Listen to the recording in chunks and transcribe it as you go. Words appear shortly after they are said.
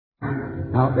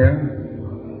out there.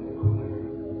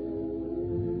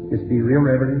 Just be real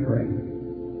reverent and pray.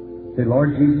 Say,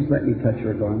 Lord Jesus, let me touch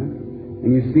your garment. And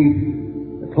you see,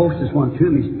 the closest one to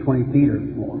me is 20 feet or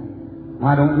more.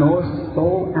 I don't know a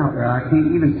soul out there. I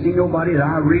can't even see nobody that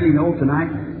I really know tonight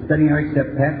sitting there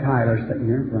except Pat Tyler sitting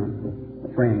here in front,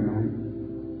 a friend of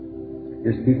mine.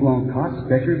 There's people on cots,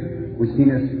 stretchers. We've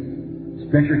seen a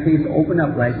stretcher case open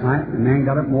up last night. The man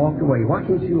got up and walked away. Why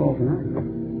can't you all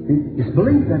tonight? Just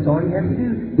believe. That's all you have to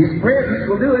do. His presence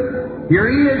will do it. Here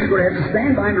He is. You're going to have to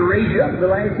stand by Him to raise you up for the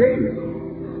last days.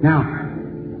 Now,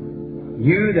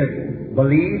 you that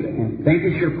believe and think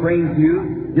that you're praying to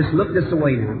you, just look this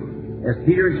way now. As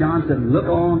Peter and John said, look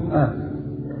on us.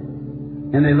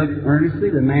 And they looked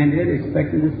earnestly. The man did,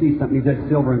 expecting to see something. He said,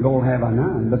 silver and gold have I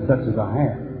none, but such as I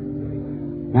have.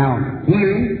 Now,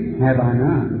 healing have I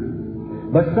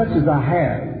none, but such as I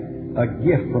have, a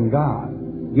gift from God,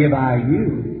 give I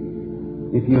you.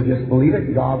 If you'll just believe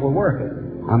it, God will work it.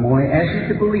 I'm only asking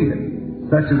you to believe it.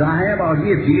 Such as I have, I'll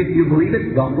give to you. If you believe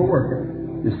it, God will work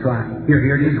it. Just try it.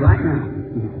 Here it is right now.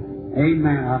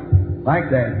 Amen. Like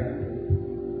that.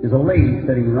 There's a lady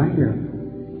sitting right here.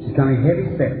 She's kind of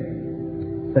heavy set,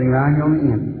 sitting right here on the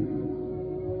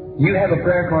end. You have a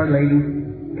prayer card, lady.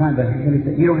 Kind of heavy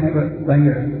set. You don't have a right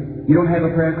here. You don't have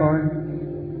a prayer card.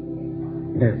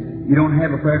 Yes. You don't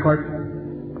have a prayer card.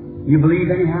 You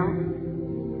believe anyhow.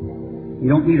 You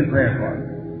don't need a prayer card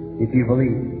if you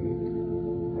believe.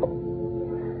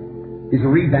 There's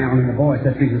a rebound in the voice.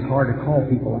 That's because it's hard to call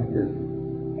people like this.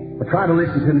 But try to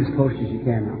listen to them as close as you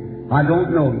can now. I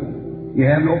don't know you. You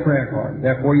have no prayer card.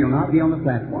 Therefore, you'll not be on the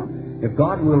platform. If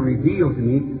God will reveal to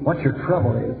me what your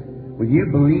trouble is, will you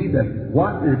believe that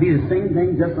it'll be the same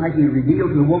thing just like He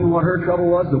revealed to the woman what her trouble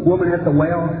was, the woman at the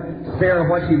well, Sarah,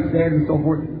 what she said, and so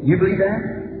forth? You believe that?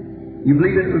 You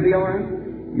believe it would be all right?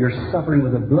 You're suffering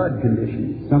with a blood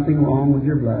condition. Something wrong with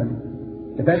your blood.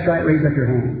 If that's right, raise up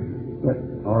your hand. But,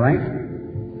 all right?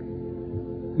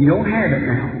 You don't have it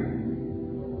now.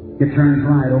 It turns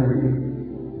right over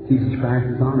you. Jesus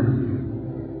Christ is honored you.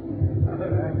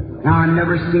 Now, I've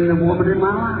never seen a woman in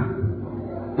my life.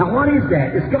 Now, what is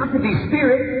that? It's got to be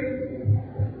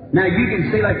spirit. Now, you can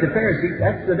say like the Pharisees,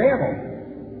 that's the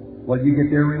devil. Well, you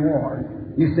get their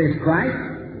reward. You say it's Christ,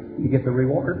 you get the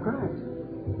reward of Christ.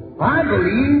 I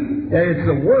believe that it's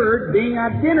the Word being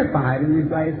identified in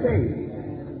these last days.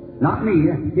 Not me.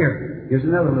 Here's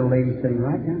another little lady sitting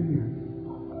right down here.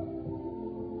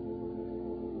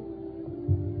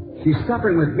 She's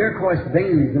suffering with varicose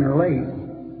veins in her legs.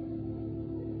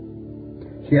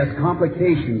 She has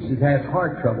complications. She has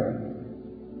heart trouble.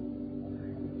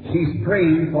 She's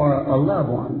praying for a loved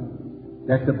one.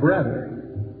 That's a brother.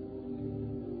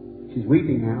 She's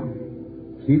weeping now.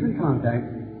 She's in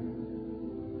contact.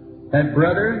 That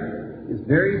brother is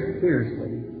very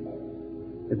seriously.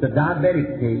 It's a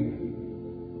diabetic case.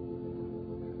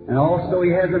 And also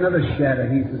he has another shadow.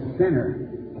 He's a sinner.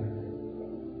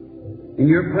 And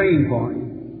you're praying for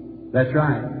him. That's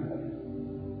right.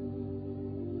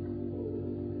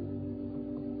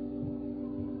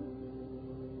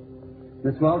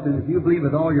 Miss Walton, if you believe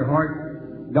with all your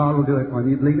heart, God will do it for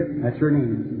you. You believe it? That's your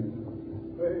name.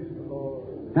 Praise the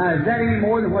Lord. Now, is that any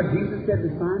more than what Jesus said to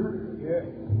Simon? Yes.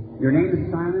 Your name is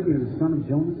Simon. You're the son of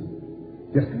Jonas.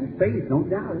 Just have faith. Don't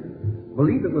doubt it.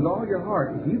 Believe it with all your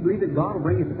heart. If you believe it, God will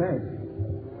bring it to pass.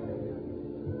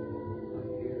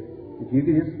 If you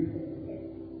can just...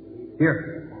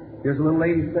 Here's a little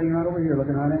lady sitting right over here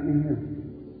looking right at me here.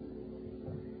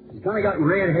 She's kind of got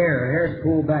red hair. Her hair's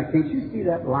pulled back. Can't you see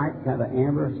that light, kind of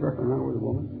amber circling around over the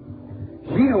woman?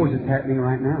 She knows it's happening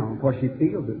right now. Of course, she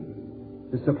feels it.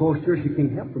 It's so close to her, she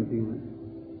can't help from feeling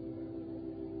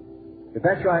it. If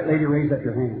that's right, lady, raise up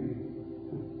your hand.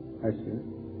 That's it.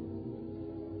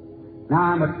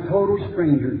 Now, I'm a total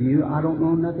stranger to you. I don't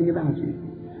know nothing about you.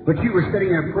 But you were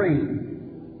sitting there praying.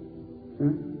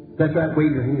 That's right,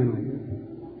 wave your hand like this.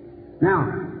 Now,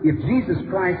 if Jesus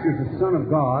Christ is the Son of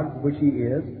God, which He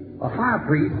is, a high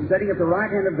priest sitting at the right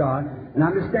hand of God, and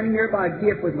I'm just standing here by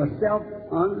gift with myself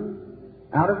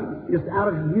out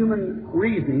of human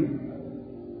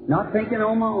reasoning, not thinking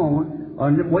on my own,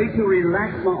 or way to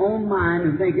relax my own mind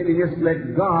and thinking and just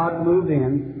let God move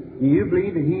in. And you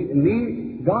believe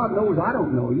that God knows I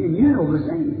don't know you, and you know the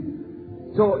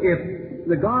same. So if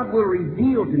the God will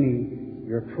reveal to me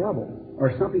your trouble,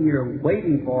 or something you're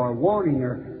waiting for, or wanting,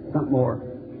 or something more,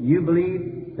 you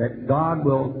believe that God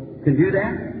can do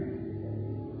that?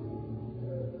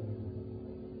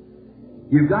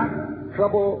 You've got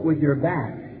trouble with your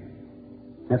back.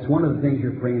 That's one of the things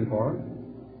you're praying for.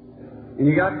 And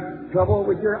you got trouble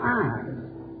with your eyes.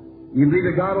 You believe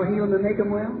that God will heal them and make them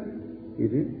well? You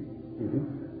do? You do.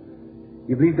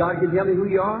 You believe God can tell me who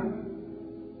you are?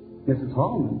 Mrs.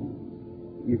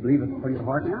 Hallman. You believe it from your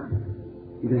heart now?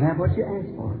 You can have what you ask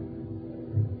for.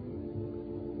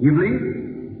 You believe?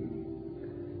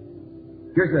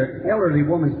 Here's an elderly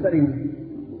woman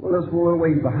sitting a little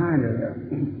ways behind her there.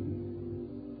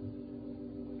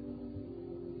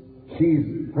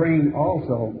 She's praying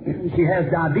also. She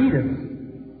has diabetes.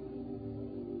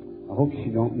 I hope she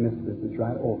don't miss this. It's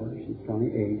right over. She's 20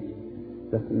 age.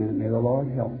 Just a minute. May the Lord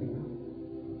help you.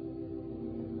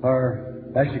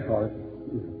 As she calls it.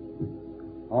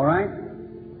 All right?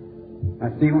 I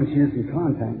see when she is in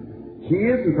contact. She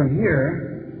isn't from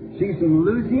here. She's from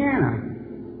Louisiana.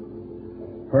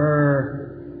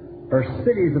 Her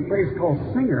city is a place called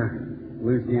Singer,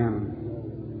 Louisiana.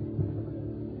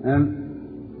 And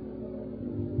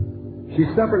she's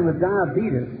suffering with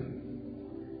diabetes.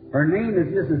 Her name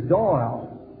is Mrs. Doyle.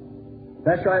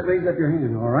 That's right, raise up your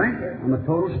hand, all right? I'm a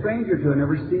total stranger to her,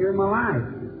 never seen her in my life.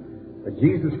 But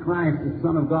Jesus Christ, the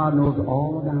Son of God, knows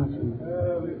all about you.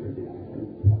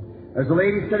 There's a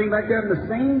lady sitting back there in the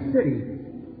same city,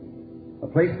 a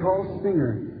place called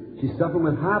Singer. She's suffering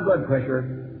with high blood pressure,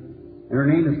 and her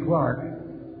name is Clark.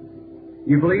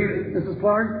 You believe, Mrs.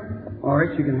 Clark? All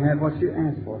right, you can have what you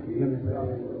asked for.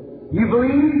 You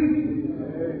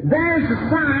believe? There's the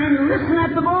sign. Listen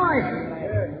at the voice.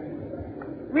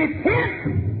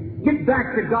 Repent. Get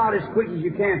back to God as quick as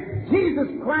you can. Jesus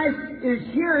Christ is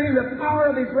here in the power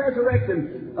of His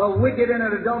resurrection. A wicked and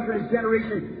an adulterous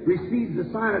generation receives the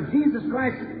sign of Jesus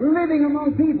Christ living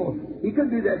among people. He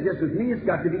couldn't do that just with me. It's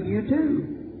got to be you too.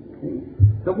 See?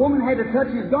 The woman had to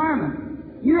touch His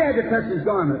garment. You had to touch His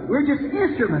garment. We're just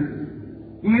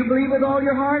instruments. Do you believe with all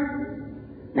your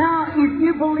heart? Now, if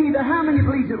you believe it, how many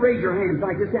believe it? Raise your hands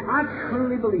like this. Say, I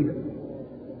truly believe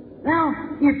it.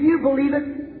 Now, if you believe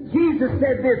it, Jesus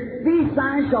said this, these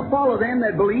signs shall follow them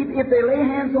that believe. If they lay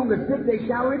hands on the sick, they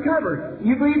shall recover.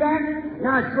 You believe that?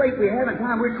 Now, it's late. We haven't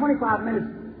time. We're 25 minutes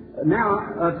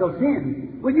now till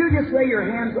 10. Will you just lay your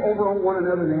hands over on one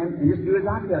another then and just do as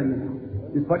I tell you now?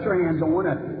 Just put your hands on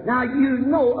one another. Now, you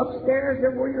know upstairs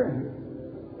there where you're at.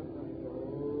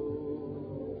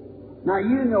 Now,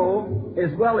 you know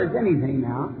as well as anything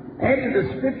now, after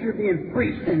the Scripture being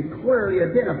preached and clearly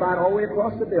identified all the way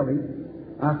across the building,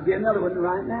 I see another one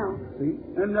right now. See?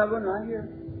 Another one right here.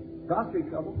 Cross street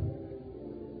trouble.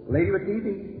 Lady with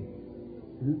TB.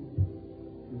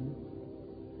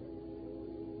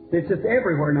 It's just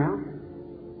everywhere now.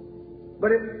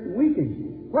 But it weakens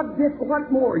you.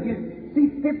 What more? You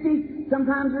see 50?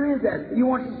 Sometimes there is that. You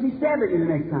want to see 70 the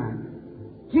next time.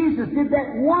 Jesus did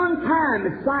that one time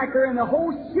at Sychar, and the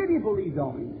whole city believed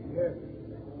on Him. Yes.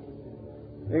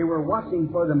 They were watching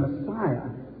for the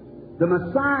Messiah. The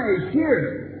Messiah is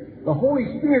here. The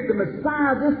Holy Spirit, the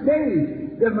Messiah this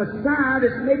day. The Messiah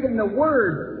that's making the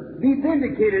Word be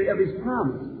vindicated of His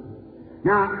promise.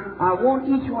 Now, I want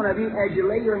each one of you, as you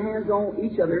lay your hands on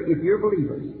each other, if you're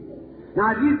believers.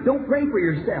 Now, if you don't pray for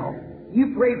yourself,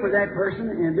 you pray for that person,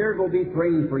 and they're going to be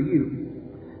praying for you.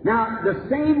 Now, the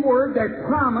same Word that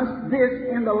promised this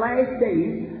in the last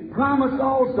days promised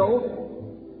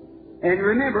also, and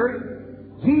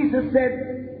remember, Jesus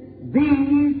said,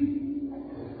 these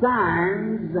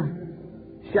signs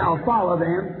shall follow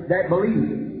them that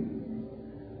believe.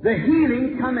 The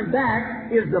healing coming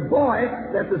back is the voice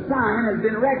that the sign has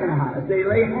been recognized. They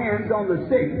lay hands on the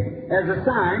sick as a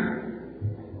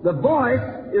sign. The voice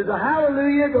is a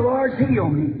hallelujah, the Lord's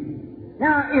healed me.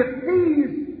 Now, if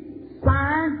these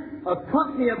signs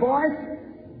accompany a voice,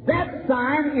 that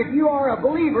sign, if you are a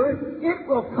believer, it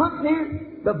will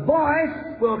accompany, the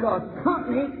voice will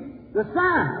accompany the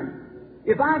sign.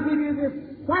 If I give you this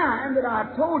sign that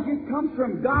I've told you comes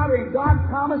from God, and God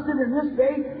promised it in this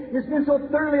day, it's been so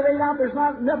thoroughly laid out, there's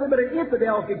not nothing but an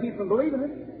infidel can keep from believing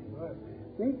it.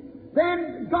 See?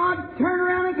 Then God turned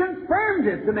around and confirmed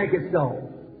it to make it so.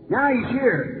 Now He's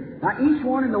here. Now each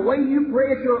one in the way you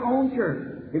pray at your own church,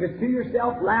 if it's to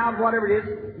yourself, loud, whatever it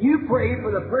is, you pray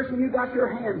for the person you got your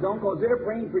hands on because they're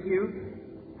praying for you.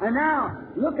 And now,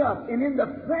 look up, and in the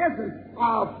presence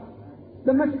of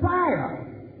the Messiah,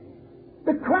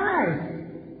 the Christ,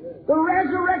 the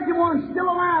resurrected one, still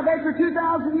alive after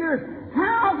 2,000 years.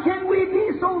 How can we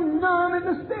be so numb in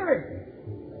the Spirit?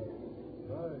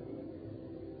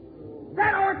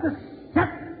 That ought to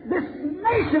set this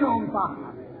nation on fire.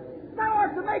 That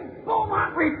ought to make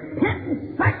Beaumont repent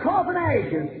in sackcloth and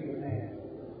ashes.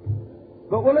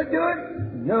 But will it do it?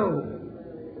 No.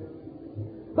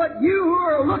 But you who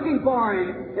are looking for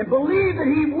Him and believe that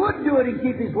He would do it and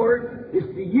keep His word, it's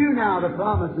to you now the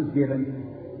promise is given.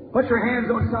 Put your hands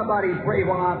on somebody and pray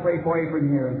while I pray for you from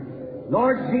here.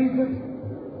 Lord Jesus,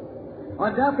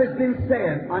 Enough has been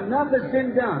said. Enough has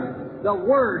been done. The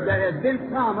Word that has been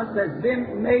promised has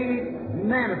been made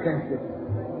manifested.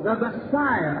 The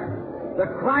Messiah, the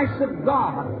Christ of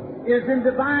God, is in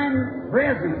divine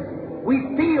presence. We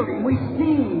feel Him. We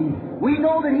see Him. We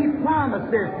know that He promised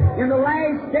this. In the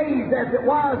last days, as it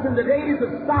was in the days of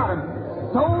Sodom,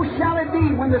 so shall it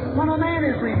be when the Son of Man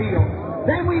is revealed.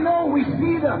 Then we know, we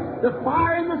see the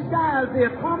fire in the skies, the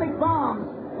atomic bombs.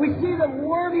 We see the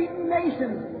worm-eaten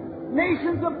nations.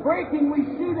 Nations are breaking. We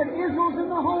see that Israel's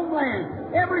in the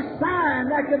homeland. Every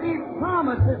sign that could be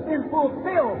promised has been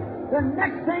fulfilled. The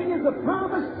next thing is the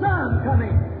promised Son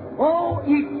coming. Oh,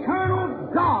 eternal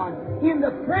God, in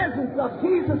the presence of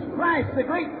Jesus Christ, the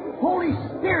great Holy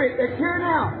Spirit that's here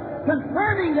now,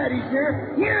 confirming that He's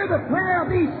here. Hear the prayer of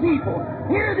these people.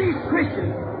 Hear these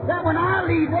Christians. That when I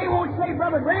leave, they won't say,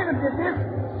 Brother Branham did this.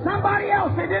 Somebody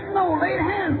else they didn't know laid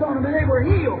hands on them and they were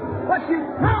healed. But you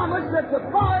promised that the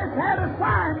forest had a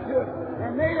sign to it.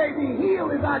 And may they be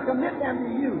healed as I commit them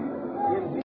to you.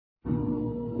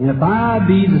 And if I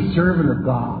be the servant of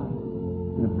God,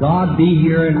 and if God be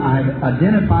here and I've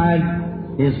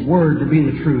identified His Word to be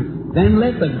the truth, then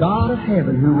let the God of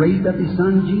heaven, who raised up His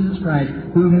Son, Jesus Christ,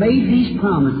 who made these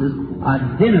promises,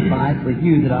 identify it with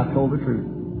you that I've told the truth.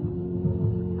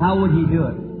 How would He do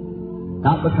it?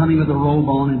 Not becoming with a robe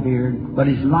on and beard, but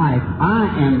His life.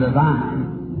 I am the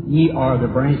vine, ye are the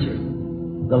branches.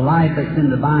 The life that's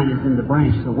in the vine is in the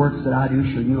branch. The works that I do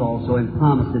shall you also, and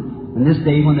promise it. And this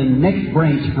day when the next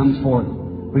branch comes forth,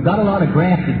 we've got a lot of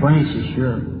grafted branches,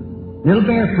 sure. They'll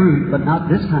bear fruit, but not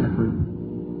this kind of fruit.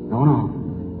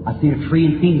 No. I seen a tree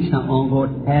in Phoenix not long ago.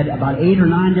 It had about 8 or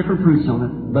 9 different fruits on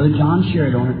it. Brother John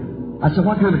shared on it. I said,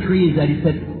 what kind of tree is that? He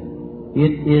said,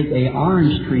 it is an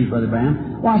orange tree, Brother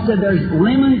Branham. Well, I said, there's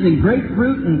lemons and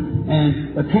grapefruit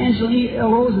and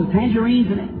tangerines and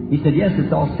tangerines. And he said, yes,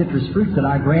 it's all citrus fruits that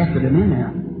I grafted them in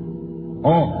there.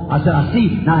 Oh, I said, I see.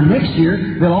 Now, next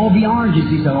year, they'll all be oranges.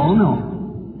 He said, oh, no.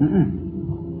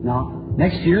 No.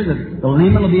 Next year, the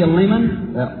lemon will be a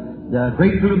lemon. The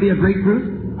grapefruit will be a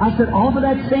grapefruit. I said, all of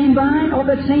that same vine, all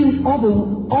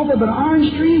of an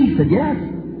orange tree? He said, yes.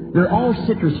 They're all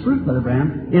citrus fruit, Brother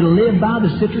Branham. It'll live by the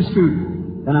citrus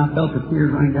fruit. And I felt the tears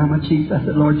running down my cheeks. I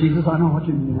said, Lord Jesus, I know what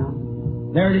you mean now.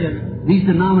 There it is. These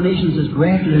denominations has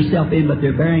grafted themselves in, but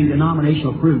they're bearing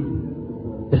denominational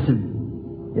fruit.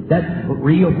 Listen, if that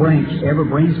real branch ever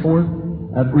brings forth,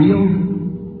 a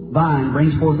real vine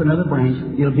brings forth another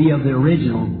branch, it'll be of the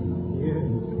original.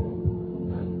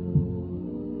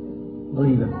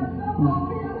 Believe it.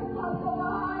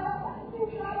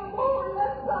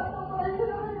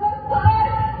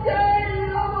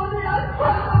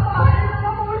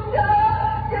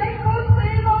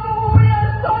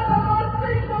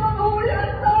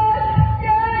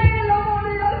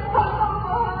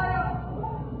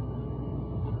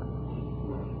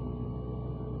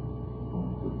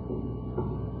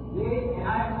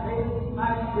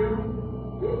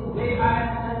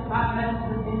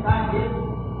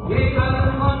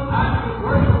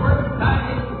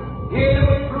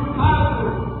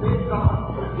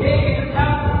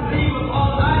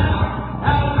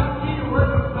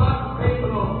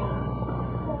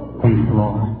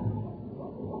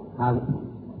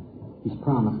 He's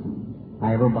promised me.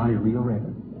 Everybody real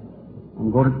reverent.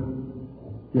 I'm going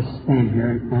to just stand here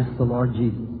and ask the Lord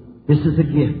Jesus. This is a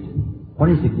gift. What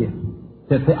is a gift?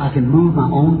 That I can move my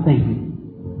own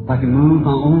thinking. I can move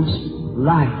my own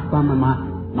life from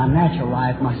my natural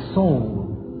life, my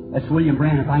soul. That's William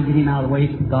Branham. If I can get him out of the way,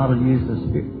 God will use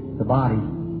the body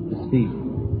to speak.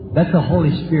 Let the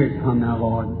Holy Spirit come now,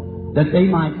 Lord, that they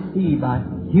might see by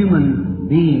human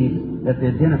beings that they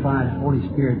identify the Holy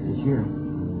Spirit is here.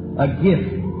 A gift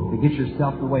to get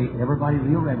yourself away. Everybody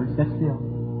real reverent. Sit still.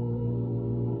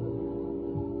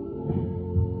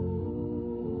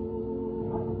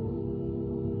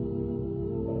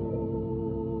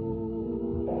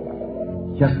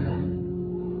 Just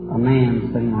a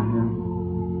man sitting out here.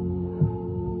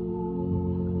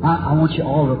 I want you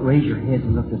all to raise your heads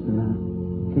and look just a minute.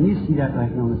 Can you see that right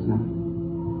now on this night?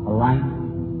 A light,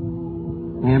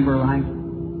 amber light,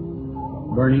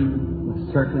 burning,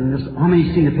 circling this. How many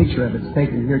have seen a picture of it? It's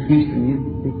taken here at Houston.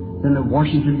 It's in the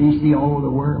Washington, D.C., all over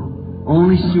the world.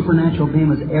 Only supernatural being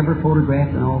was ever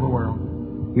photographed in all the world.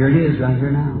 Here it is right here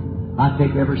now. I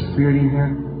take every spirit in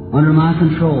here under my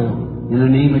control in the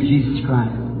name of Jesus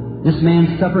Christ. This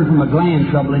man suffered from a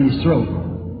gland trouble in his throat.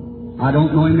 I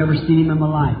don't know him, never seen him in my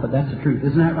life, but that's the truth.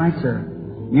 Isn't that right, sir?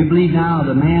 You believe now,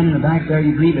 the man in the back there,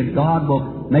 you believe that God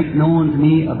will make known to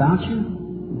me about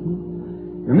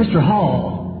you? You're Mr.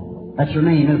 Hall. That's your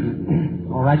name, isn't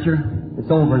it? All right, sir? It's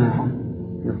over now.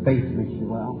 Your faith makes you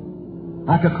well.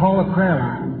 I could call a prayer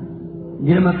line.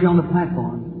 Get them up here on the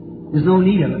platform. There's no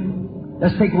need of it.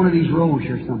 Let's take one of these rows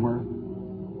here somewhere.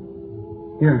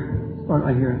 Here. Start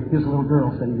right here. Here's a little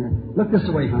girl sitting here. Look this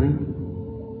way, honey.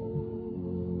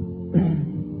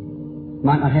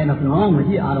 Might not have nothing wrong with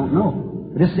you. I don't know.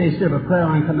 But this says, instead of a prayer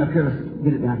line coming up here, let's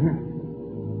get it down here.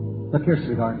 Look here,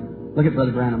 sweetheart. Look at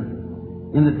Brother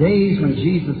Branham. In the days when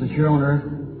Jesus was here on earth,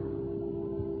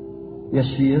 yes,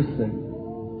 she is sick.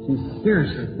 She's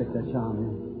seriously sick, that child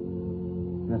is.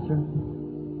 Yes, sir.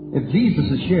 If Jesus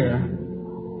was here,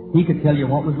 He could tell you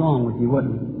what was wrong with you,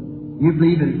 wouldn't He? You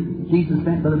believe that Jesus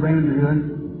sent Brother Branham to do it?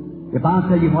 If I'll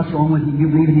tell you what's wrong with you, you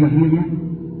believe that He'll heal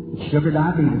you? It's sugar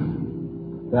diabetes.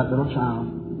 That little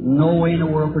child. No way in the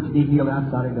world for it to be healed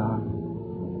outside of God.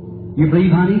 You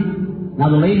believe, honey? Now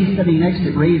the lady sitting next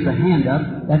to it raised a hand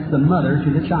up. That's the mother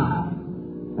to the child.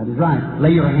 That is right.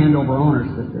 Lay your hand over on her,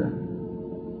 sister.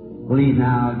 Believe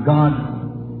now.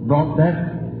 God brought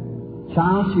that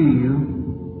child to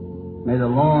you. May the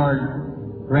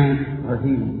Lord grant her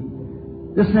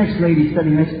healing. This next lady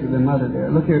sitting next to the mother there.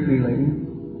 Look here at me, lady.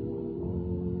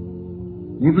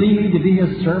 You believe me to be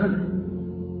His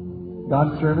servant?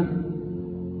 God's servant?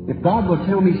 If God will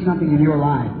tell me something in your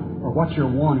life, or what you're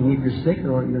wanting, if you're sick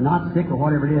or you're not sick or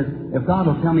whatever it is, if God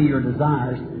will tell me your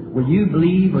desires, will you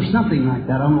believe, or something like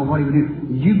that? I don't know what He would do.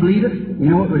 Did you believe it? You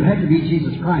know, it would have to be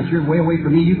Jesus Christ. You're way away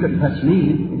from me. You couldn't touch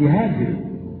me if you had to.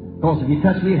 Because if you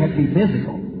touch me, it had to be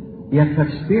physical. You have to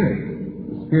touch spirit.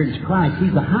 The Spirit is Christ.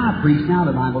 He's the high priest now,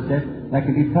 the Bible says, that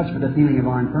can be touched with the feeling of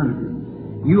our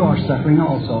infirmities. You are suffering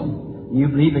also.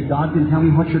 You believe that God can tell me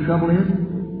what your trouble is?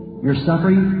 You're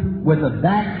suffering with a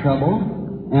back trouble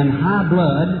and high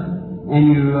blood, and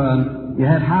you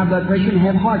have high blood pressure and you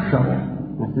have heart trouble.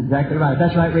 That's exactly right.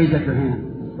 That's right. Raise up your hand.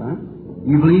 That's right.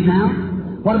 You believe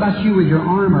now? What about you with your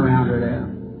arm around her there?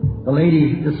 The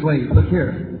lady this way. Look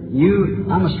here.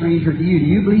 I'm a stranger to you. Do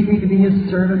you believe me to be His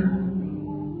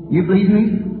servant? You believe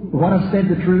me? What I've said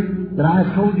the truth? That I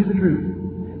have told you the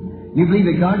truth? You believe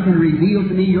that God can reveal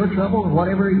to me your trouble,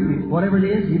 whatever it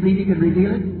is? You believe He can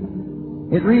reveal it?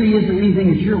 It really isn't anything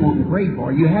that you're wanting to pray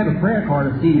for. You have a prayer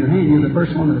card I see in your hand. You're the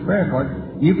first one with the prayer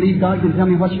card. You believe God can tell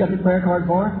me what you got the prayer card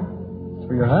for?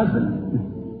 It's for your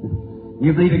husband.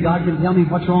 You believe that God can tell me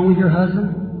what's wrong with your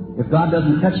husband? If God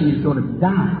doesn't touch him, he's going to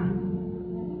die.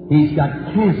 He's got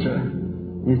cancer.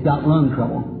 He's got lung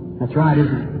trouble. That's right,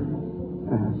 isn't it?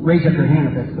 Raise up your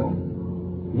hand if that's so.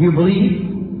 You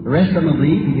believe. The rest of them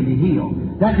believe he can be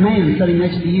healed. That man sitting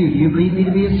next to you, do you believe me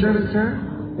to be His servant,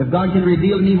 sir? If God can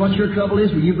reveal to me what your trouble is,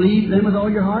 will you believe then with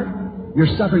all your heart? You're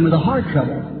suffering with a heart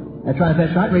trouble. That's right,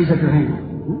 that's right. Raise up your hand.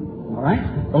 All right?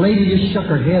 The lady just shook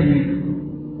her head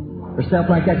and herself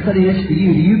like that, sitting next to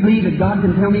you. Do you believe that God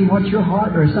can tell me what's your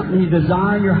heart, or something you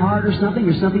desire in your heart, or something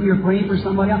you're praying for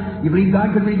somebody else? You believe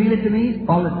God can reveal it to me?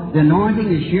 The anointing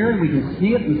is here, and we can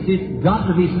see it, and see it's got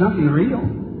to be something real.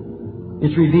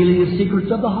 It's revealing the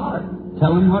secrets of the heart.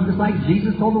 Tell Him what it's like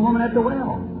Jesus told the woman at the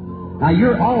well. Now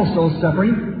you're also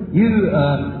suffering.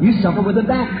 You suffer with a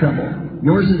back trouble.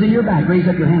 Yours is in your back. Raise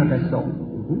up your hand if that's so.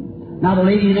 Now the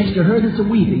lady next to her that's a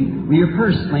weeping, with your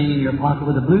purse laying in your pocket,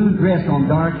 with a blue dress on,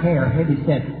 dark hair, heavy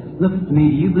set. Look to me.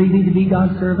 Do you believe me to be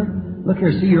God's servant? Look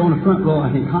here. See, you're on the front row.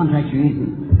 I can contact you easily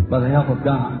by the help of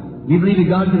God. Do you believe that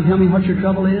God can tell me what your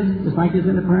trouble is, just like it's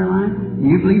in the prayer line? Do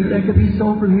you believe that could be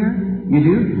so from here? You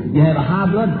do? You have a high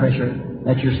blood pressure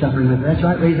that you're suffering with. That's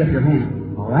right. Raise up your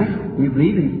hand. All right? You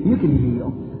believe and you can heal.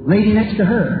 Lady next to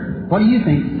her, what do you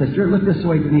think, sister? Look this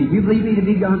way to me. Do you believe me to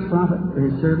be God's prophet or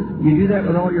His servant? You do that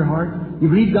with all your heart? You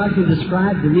believe God can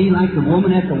describe to me like the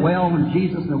woman at the well when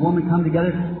Jesus and the woman come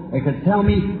together? They could tell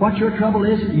me what your trouble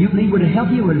is. You believe would it help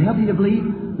you? Would it help you to believe?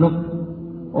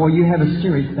 Look, or you have a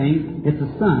serious thing. It's a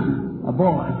son, a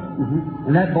boy.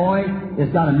 And that boy has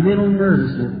got a mental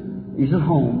nervousness. He's at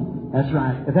home. That's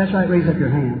right. If that's right, raise up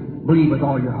your hand. Believe with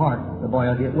all your heart. The boy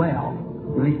will get well.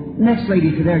 Next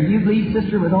lady to there, you believe,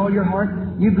 sister, with all your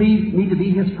heart? You believe me to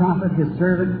be His prophet, His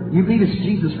servant? You believe it's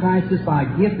Jesus Christ just by a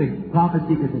gift? The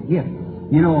prophecy is a gift.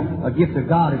 You know, a gift of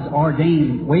God is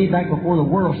ordained way back before the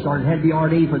world started. It had to be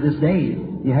ordained for this day.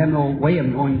 You have no way of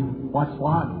knowing what's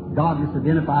what. God just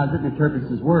identifies it and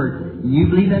interprets His Word. You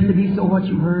believe that to be so, what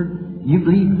you heard? You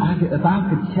believe if I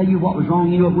could tell you what was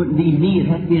wrong, you know, it wouldn't be me.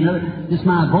 It'd have to be another, just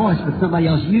my voice, but somebody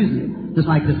else using it. Just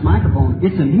like this microphone.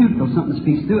 It's a mute till something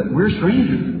speaks through it. We're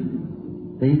strangers.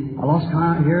 See? I lost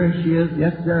count. Here she is.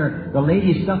 Yes, sir. The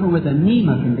lady is suffering with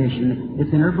anemia condition.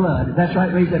 It's in her blood. That's right.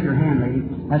 Raise up your hand, lady.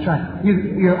 That's right.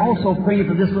 You're also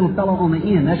praying for this little fellow on the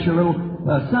end. That's your little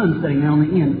son sitting there on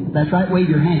the end. That's right.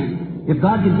 Wave your hand. If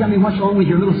God can tell me what's wrong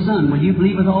with your little son, will you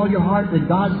believe with all your heart that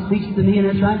God speaks to me? And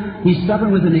that's right. He's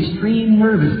suffering with an extreme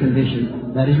nervous condition.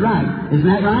 That is right. Isn't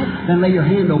that right? Then lay your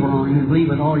hand over on him and believe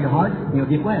with all your heart, and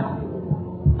you'll get well.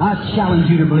 I challenge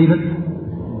you to believe it.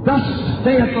 Thus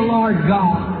saith the Lord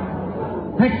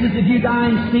God. Texas, if you die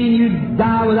in sin, you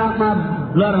die without my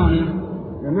blood on you.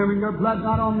 Remember, your blood's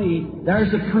not on me.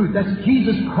 There's the truth. That's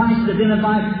Jesus Christ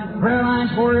identified. Prayer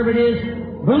lines, wherever it is.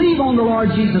 Believe on the Lord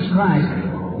Jesus Christ.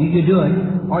 Do you do it?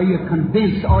 Are you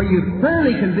convinced? Are you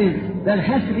thoroughly convinced that it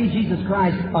has to be Jesus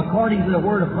Christ according to the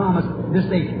word of promise this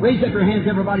day? Raise up your hands,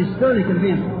 everybody's thoroughly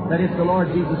convinced that it's the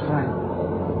Lord Jesus Christ.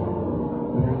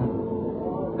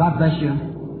 God bless you.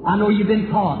 I know you've been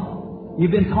taught.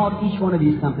 You've been taught, each one of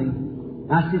you, something.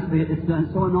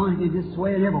 It's so anointing, it's just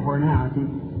swaying everywhere now. See?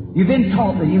 You've been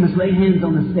taught that you must lay hands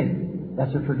on the sick.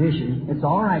 That's a tradition. It's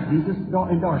all right. Jesus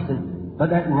endorsed it. But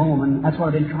that Roman, that's what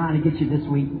I've been trying to get you this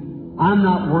week. I'm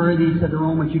not worthy, said the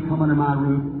Romans, you come under my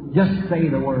roof. Just say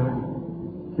the word.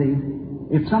 See?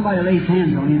 If somebody lays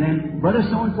hands on you, then, Brother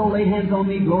so-and-so laid hands on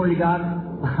me, glory to God.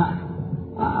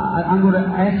 I'm going to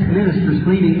ask ministers,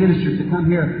 believing ministers, to come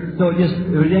here. So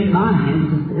it ain't my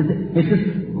hands. It's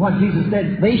just what Jesus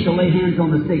said. They shall lay hands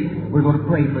on the sick. We're going to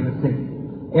pray for the sick.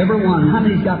 Everyone, how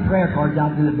many's got prayer cards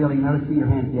out in the building? Now let's see your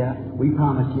hands. Yeah, we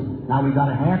promise you. Now we've got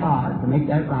a half hour to make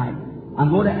that right. I'm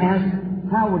going to ask,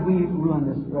 how would we run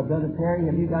this? Brother Perry,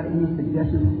 have you got any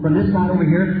suggestions? From this side over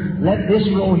here, let this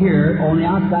row here on the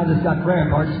outside that's got prayer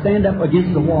cards stand up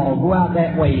against the wall. Go out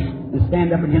that way and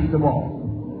stand up against the wall.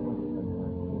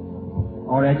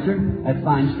 All right, sir. That's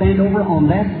fine. Stand over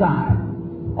on that side.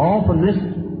 All from this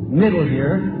middle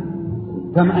here.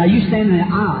 Now you stand in the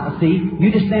aisle, see?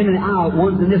 You just stand in the aisle.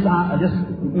 One's in this aisle, this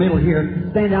middle here.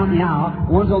 Stand out in the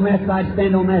aisle. One's on that side,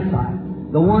 stand on that side.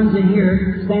 The ones in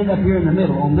here, stand up here in the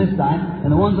middle on this side.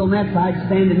 And the ones on that side,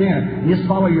 stand in there. And just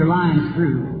follow your lines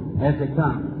through as they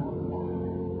come.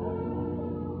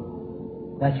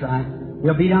 That's right.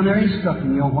 He'll be down there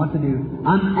instructing you on what to do.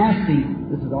 I'm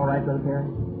asking, this is all right, Brother Perry?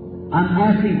 I'm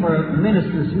asking for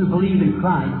ministers who believe in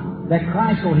Christ, that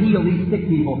Christ will heal these sick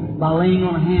people by laying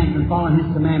on hands and following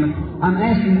His commandments. I'm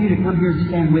asking you to come here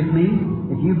and stand with me,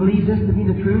 if you believe this to be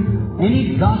the truth.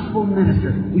 Any gospel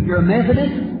minister, if you're a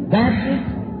Methodist,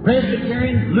 Baptist,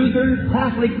 Presbyterian, Lutheran,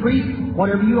 Catholic priest,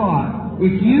 whatever you are,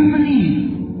 if you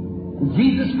believe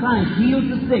Jesus Christ heals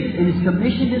the sick and has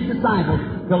commissioned His disciples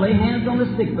to lay hands on the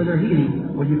sick for their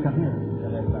healing, will you come here?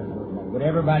 Would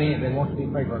everybody that wants to be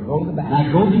prayed for go to the back?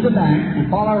 Now go to the back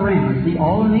and follow around. See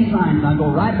all of these lines. Now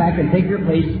go right back and take your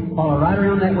place. Follow right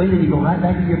around that way, then you go right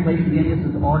back to your place again. This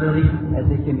is orderly as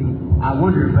it can be. I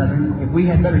wonder, brethren, if we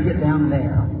had better get down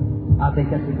there. I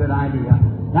think that's a good idea.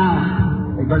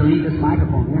 Now, we better leave this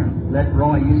microphone here. Let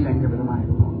Roy, you stand here with the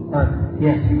microphone. Or,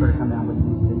 yes, you better come down with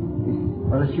me.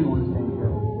 Or unless you want to stand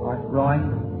here. All right, Roy,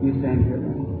 you stand here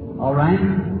then. All right?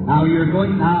 Now you're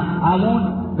going, now,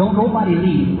 don't nobody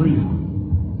leave, please.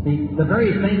 See, the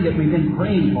very thing that we've been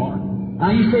praying for.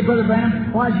 Now you say, Brother Branham,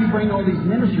 why did you bring all these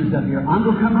ministers up here? I'm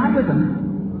going to come right with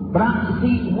them. But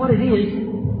see, what it is,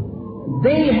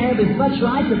 they have as much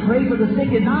right to pray for the sick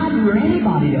as I do or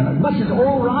anybody does. As much as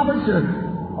Oral Roberts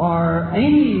or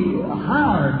any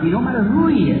Howard, no matter who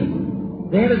he is.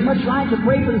 They have as much right to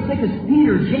pray for the sick as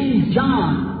Peter, James,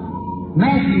 John,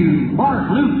 Matthew, Mark,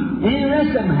 Luke, any of the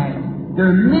rest of them have.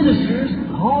 They're ministers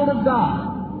called of God.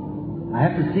 I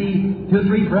have to see 2 or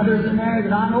 3 brothers in there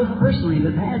that I know personally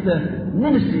that has a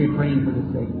ministry of praying for the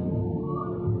sick.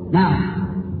 Now,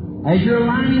 as you're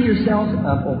lining yourselves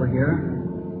up over here,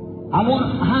 I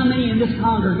want how many in this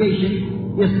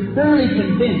congregation is thoroughly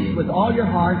convinced with all your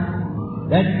heart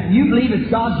that you believe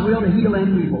it's God's will to heal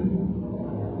them people?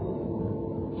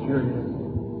 Sure it is.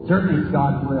 Certainly it's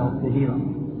God's will to heal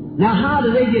them. Now, how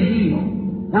do they get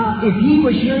healed? Now, if He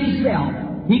was here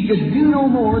Himself, He could do no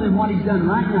more than what He's done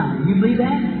right now. Do you believe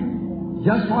that?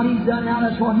 Just what He's done now,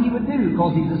 that's what He would do,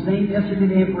 because He's the same yesterday,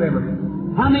 today, and forever.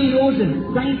 How many knows that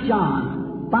St.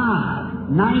 John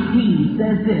 5:19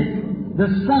 says this, the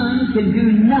Son can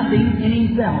do nothing in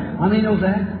Himself. How many knows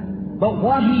that? But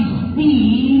what He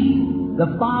sees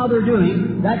the Father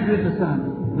doing, that's with the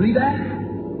Son. Believe that?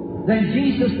 Then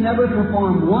Jesus never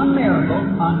performed one miracle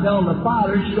until the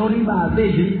Father showed Him by a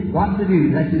vision what to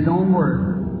do. That's His own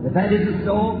word. If that isn't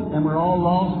so, then we're all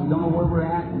lost. We don't know where we're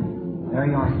at. And there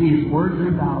you are. See, His words are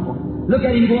infallible. Look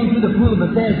at Him going through the pool of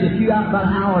Bethesda about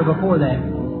an hour before that.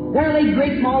 There lay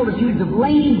great multitudes of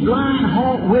lame, blind,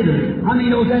 halt, withered. How many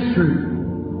knows that's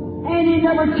true? And He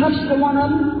never touched the one of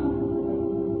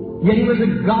them. Yet He was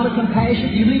a God of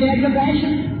compassion. You believe He had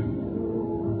compassion?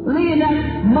 Leaving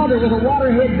that mother with a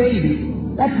waterhead baby.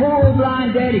 That poor old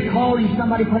blind daddy calling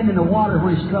somebody, put him in the water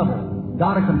when he's troubled.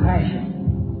 God of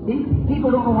compassion. See,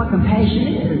 people don't know what compassion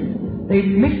is. They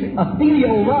mix a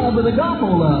filial love with agape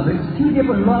love. It's two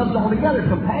different loves altogether.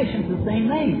 Compassion's the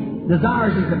same thing.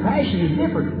 Desires and compassion is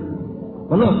different.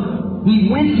 But look,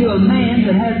 he went to a man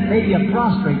that had maybe a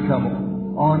prostrate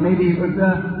trouble, or maybe it was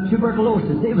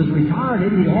tuberculosis. It was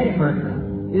retarded. He had it for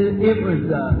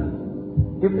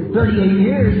it was 38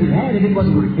 years. He had it. It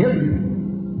wasn't going to kill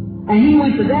him. And he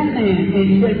went to that man and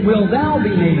he said, "Will thou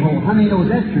be made whole?" How many knows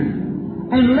that's true?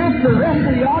 And let the rest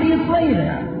of the audience lay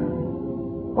there.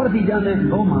 What if he done that in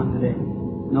Beaumont today?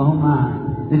 No,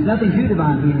 my. There's nothing to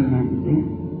divine healing, man.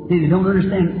 See, they don't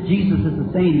understand Jesus is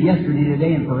the same yesterday,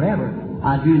 today, and forever.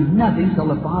 I do nothing till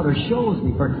the Father shows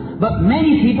me first. But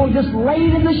many people just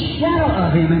laid in the shadow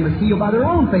of Him and was healed by their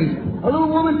own faith. A little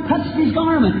woman touched His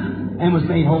garment and was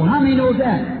made whole. How many knows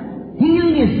that?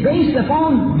 Healing is based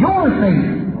upon your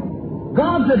faith.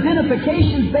 God's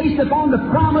identification is based upon the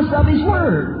promise of His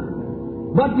Word.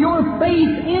 But your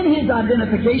faith in His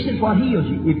identification is what heals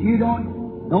you. If you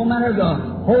don't, no matter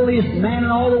the holiest man in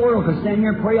all the world could stand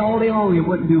here and pray all day long, it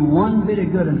wouldn't do one bit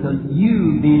of good until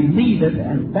you believe it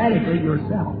emphatically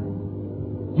yourself.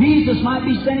 Jesus might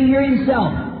be standing here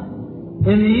Himself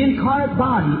in the incarnate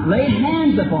body, lay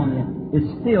hands upon Him. It's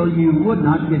still you would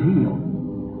not get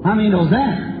healed. How many knows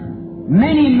that?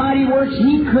 Many mighty works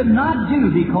He could not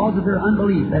do because of their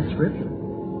unbelief. That's Scripture.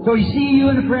 So you see you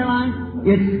in the prayer line,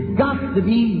 it's got to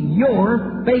be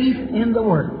your faith in the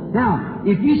Word. Now,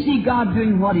 if you see God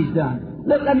doing what He's done,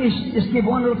 let me just give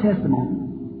one little testimony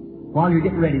while you're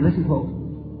getting ready. Listen close.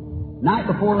 Night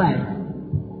before last,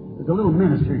 there's a little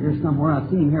minister here somewhere. I've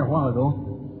seen him here a while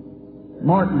ago.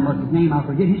 Martin was his name. I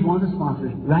forget. He's one of the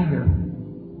sponsors right here.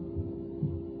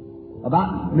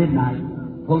 About midnight,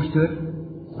 close to it,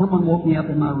 someone woke me up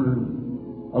in my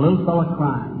room. A little fellow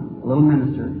crying, a little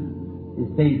minister. His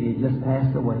baby had just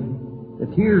passed away. The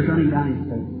tears running down his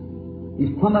face.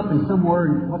 He's plumb up in somewhere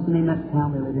in, what's the name of that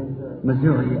town they live in?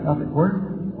 Missouri. Up at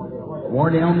where?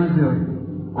 Wardell, Missouri.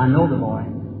 I know the boy.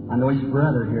 I know his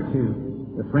brother here too.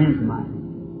 They're friends of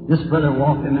mine. This brother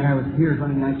walked in there with tears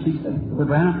running down his cheeks. She said, "Brother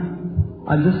Branham,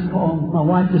 my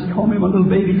wife just called me, my little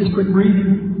baby just quit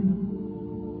breathing."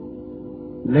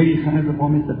 The lady's hands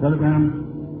upon me and said, "Brother Branham,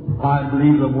 I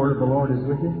believe the word of the Lord is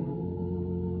with you."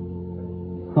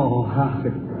 Oh, how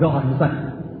good God. It's like,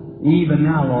 even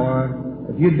now, Lord,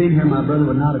 if you'd been here, my brother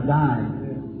would not have died.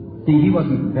 See, he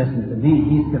wasn't confessing to me.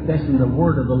 He's confessing the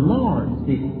word of the Lord.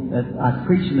 See, that I was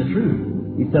preaching the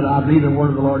truth. He said, "I believe the word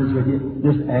of the Lord is with you.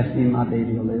 Just ask me, my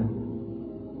baby will live."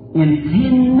 In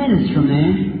 10 minutes from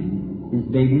then, his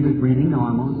baby was breathing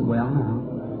normal, so well now.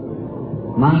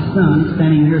 My son,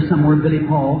 standing here somewhere, Billy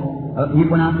Paul, he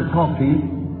went out to talk to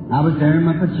him. I was there in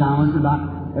my pajamas. About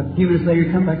a few minutes later, he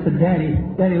come back and said,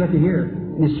 Daddy, look at here."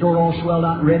 And his throat all swelled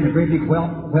out and red, and a great big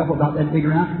whelp about that big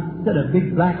around. Instead of a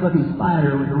big black-looking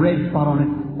spider with a red spot on it.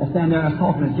 I stand there, I was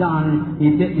talking to John, and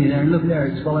he bit me there, and look there,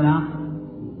 it's swelling out.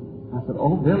 I said,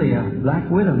 "Oh, Billy, a black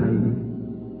widow maybe."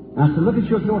 And I said, "Look at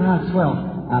your throat, how it swelled."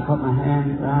 I put my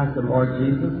hand there, I said, "Lord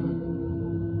Jesus."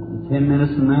 In 10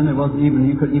 minutes from then, there wasn't even,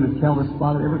 you couldn't even tell the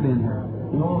spot had ever been there.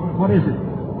 What is it?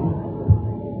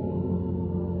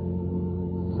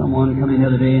 Someone come in the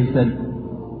other day and said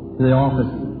to the office,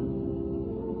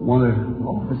 one of the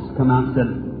officers come out and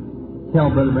said,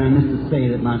 "Tell Brother Branham this to say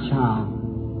that my child."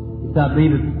 He said, "I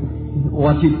believe it,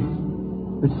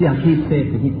 but see, I can't say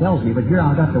it that he tells me, but here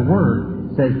I got the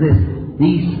word. It says this,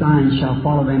 'These signs shall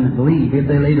follow them that believe. If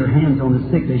they lay their hands on the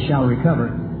sick, they shall recover.'"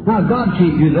 Now, God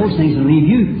can't do those things and leave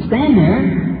you. Stand there.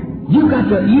 You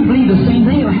believe the same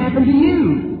thing will happen to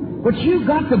you. But you've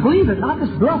got to believe it, not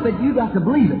just bluff it, you've got to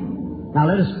believe it. Now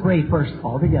let us pray first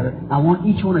all together. I want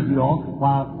each one of you all,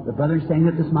 while the brother's standing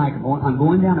at this microphone, I'm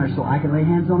going down there so I can lay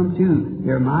hands on them too.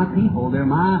 They're my people.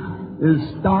 There's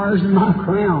stars in my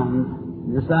crown.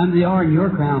 Just as they are in your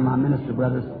crown, my minister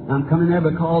brothers. I'm coming there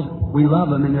because we love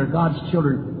them and they're God's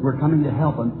children. We're coming to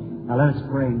help them. Now let us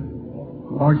pray.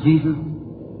 Lord Jesus,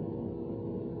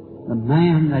 the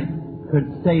man that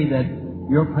could say that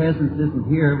your presence isn't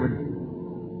here,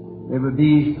 there would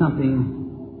be something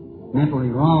mentally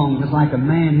wrong, just like a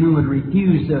man who would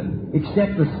refuse to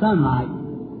accept the sunlight.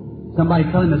 Somebody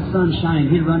tell him the sun's shining,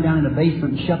 he'd run down in the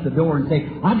basement and shut the door and say,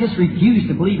 "I just refuse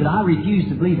to believe it. I refuse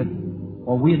to believe it."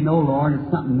 Well, we'd know, Lord,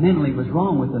 that something mentally was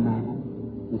wrong with the man.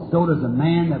 And so does a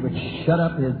man that would shut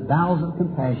up his bowels of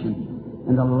compassion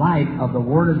in the light of the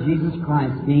Word of Jesus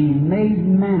Christ being made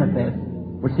manifest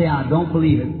would say, "I don't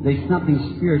believe it." There's something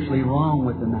spiritually wrong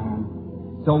with the man.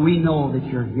 So we know that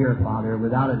you're here, Father.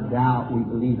 Without a doubt, we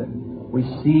believe it. We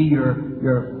see your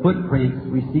footprints.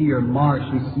 We see your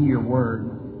marks. We see your word.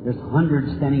 There's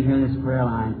hundreds standing here in this prayer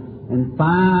line. And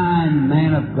fine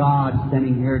men of God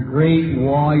standing here, great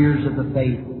warriors of the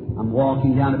faith. I'm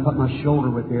walking down to put my shoulder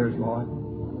with theirs, Lord.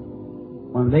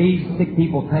 When these sick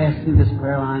people pass through this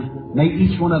prayer line, may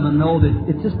each one of them know that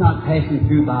it's just not passing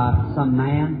through by some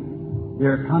man.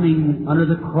 They're coming under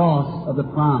the cross of the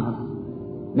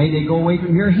promise. May they go away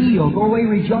from here healed, go away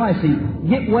rejoicing,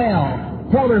 get well,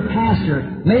 tell their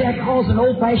pastor. May that cause an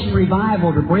old-fashioned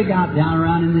revival to break out down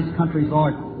around in this country,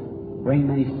 Lord. Bring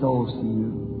many souls to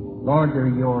you. Lord, they're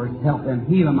yours. Help them.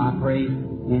 Heal them, I pray,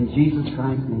 in Jesus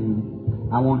Christ's name.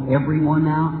 I want everyone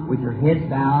now with your heads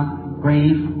bowed,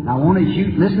 praying. I want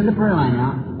you, listen to the prayer line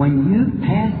now. When you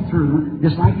pass through,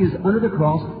 just like you was under the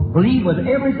cross, believe with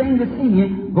everything that's in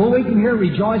you, go away from here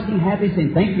rejoicing, happy,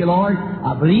 saying, thank you, Lord,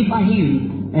 I believe my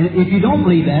healing. And if you don't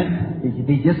believe that, it would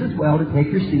be just as well to take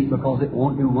your seat because it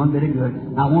won't do one bit of good.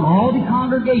 I want all the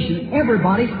congregation,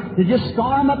 everybody, to just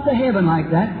storm up to heaven like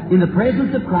that in the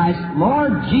presence of Christ. Lord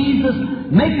Jesus,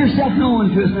 make yourself known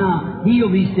to us now.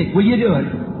 Heal these sick. Will you do it?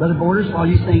 Brother Borders, while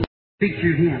you sing, speak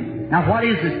through him. Now what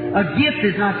is this? A gift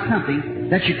is not something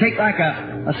that you take like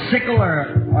a sickle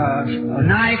or a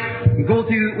knife. You go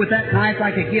through with that knife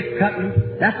like a gift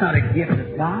cutting. That's not a gift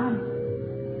of God.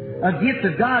 A gift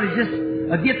of God is just,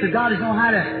 a gift of God is know how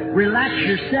to relax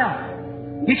yourself.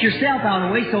 Get yourself out of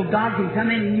the way so God can come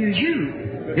in and use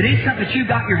you. It ain't something that you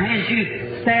got in your hands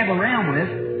you stab around with.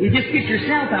 You just get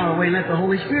yourself out of the way and let the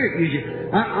Holy Spirit use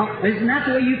you. Isn't that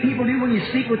the way you people do when you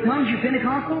speak with tongues, you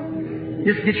Pentecostal?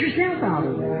 Just get yourself out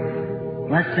of the way.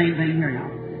 Well, that's the same thing here now.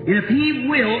 And if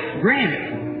He will, grant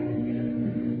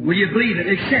it. Will you believe it?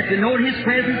 Accept it. Know that His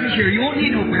presence is here. You won't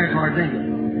need no prayer card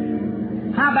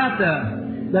then. How about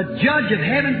the judge of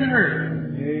heavens and earth?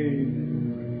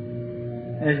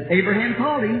 As Abraham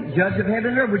called him, judge of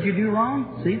heaven and earth, would you do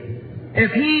wrong? See?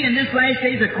 If He in this last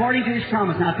days, according to His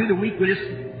promise, now through the week we'll just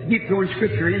keep throwing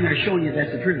Scripture in there showing you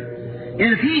that's the truth.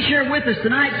 And if He's here with us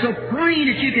tonight, so praying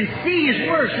that you can see His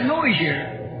works and know He's here.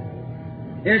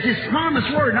 There's His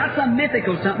promised Word, not some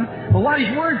mythical something, but what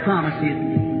His Word promised you.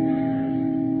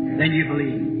 Then you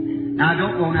believe. Now I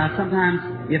don't know now,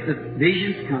 sometimes if the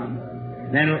visions come,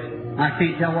 then I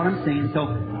can't tell what I'm saying, so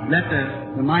let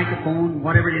the microphone,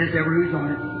 whatever it is, ever who's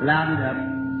on it, loud it up.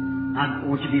 I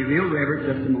want you to be real reverent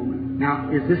just a moment. Now,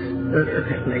 is this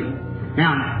a lady?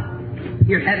 Now,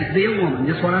 here happens to be a woman.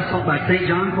 Just what I saw by St.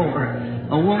 John Culver.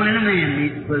 A woman and a man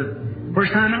meet for the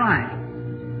first time in life.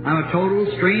 I'm a total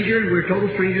stranger, and we're total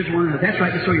strangers to one another. That's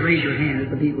right, just so you raise your hand as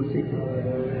the people see.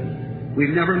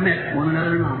 We've never met one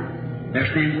another in life. There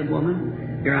stands a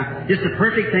woman. Here, just the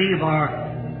perfect thing of our...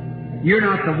 You're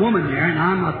not the woman there, and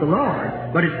I'm not the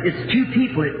Lord. But it's two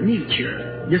people that meet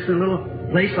here. Just a little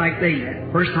place like they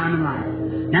met. First time in life.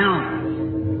 Now,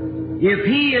 if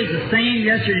He is the same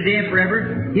yesterday, today, and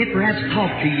forever, He'd perhaps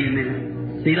talk to you in a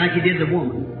minute. See, like He did the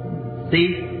woman.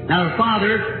 See? Now, the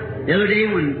Father, the other day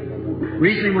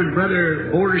recently when Brother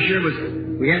Borders here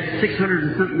we had 600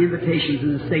 and something invitations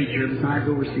in the States here besides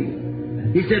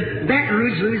overseas. He said, Baton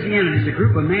Rouge, Louisiana, there's a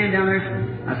group of men down there.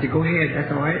 I said, go ahead,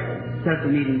 that's all right. Set up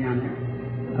a meeting down there.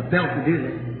 I felt to do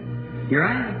that. You're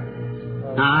right.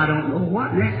 Now, I don't know what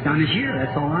next time this year.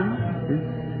 That's all I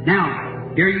know.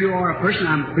 Now, here you are, a person,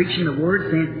 I'm preaching the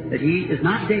Word saying that He is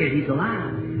not dead, He's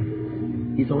alive.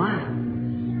 He's alive.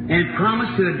 And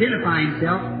promised to identify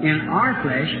Himself in our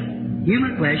flesh,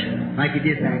 human flesh, like He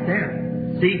did back there.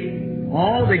 See,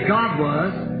 all that God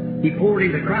was, He poured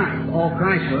into Christ. All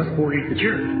Christ was poured into the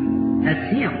church.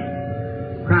 That's Him.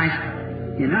 Christ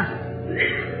in us.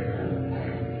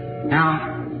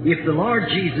 Now, if the Lord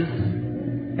Jesus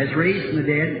has raised from the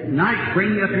dead, and I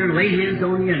bring you up here and lay hands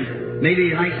on you, and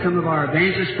maybe like some of our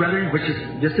evangelist brethren, which is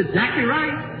just exactly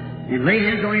right, and lay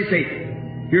hands on you and say,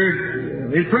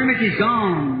 your infirmity's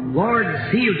gone,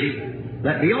 Lord's healed you.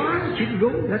 That be all right, you can go,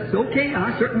 that's okay,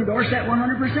 I certainly endorse that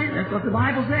 100%, that's what the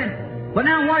Bible said. But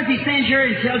now what if He stands here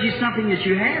and tells you something that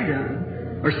you have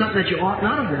done, or something that you ought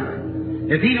not have done?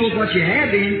 If He knows what you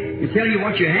have been, and tell you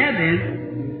what you have been,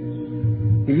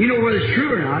 and you know whether it's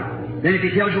true or not, then if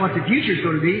He tells you what the future is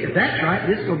going to be, if that's right,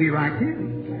 this is going to be right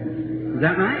too. Is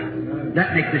that right?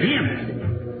 That makes it Him.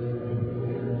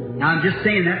 Now I'm just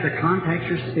saying that to contact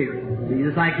your spirit.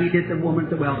 Just like He did the woman at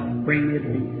the well, bring me a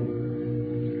drink.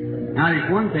 Now there's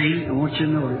one thing I want you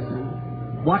to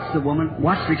notice. Watch the woman,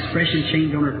 watch the expression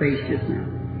change on her face just now.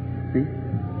 See?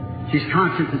 She's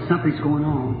conscious that something's going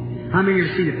on. How many of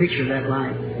you see the picture of that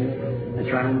light? That's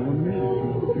right on the woman.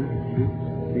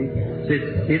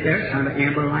 See it there? It's kind of an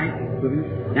amber light.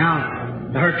 Now,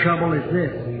 her trouble is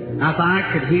this. Now, if I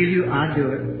could heal you, I'd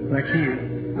do it. But I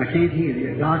can't. I can't heal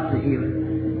you. God's the healer.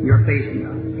 You're facing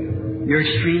God. You're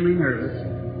extremely nervous.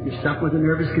 You're stuck with a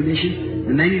nervous condition.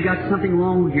 And then you've got something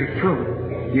wrong with your throat.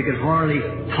 You can hardly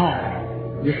talk.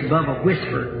 just above a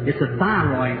whisper. It's a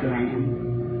thyroid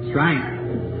gland. That's right.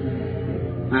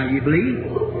 Now, you believe?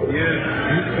 Yes.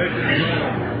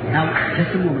 Now,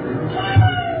 just a moment.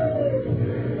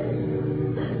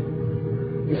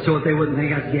 So that they wouldn't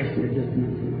think I was guessing it just a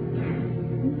minute.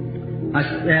 I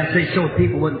say so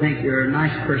people wouldn't think you're a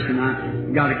nice person.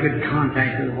 I got a good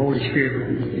contact with the Holy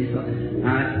Spirit with you. So,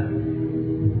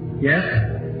 yes,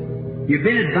 you've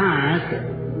been advised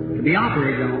to be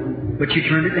operated on, but you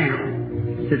turned it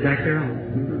down. It's exactly right.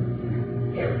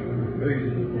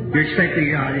 You're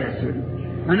expecting God, yes, sir.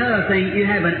 Another thing, you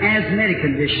have an asthmatic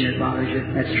condition that bothers you.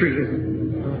 That's true, isn't it?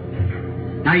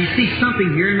 Now you see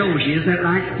something here knows you, is that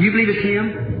right? You believe it's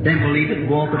Him? Then believe it.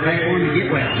 Go off the platform and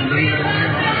get well. And believe it all your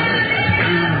heart.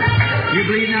 You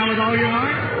believe now with all your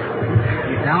heart?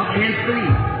 Thou canst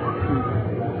believe.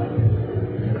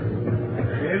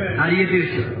 How do you do,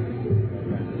 sir?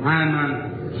 I'm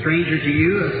a stranger to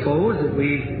you, I suppose, that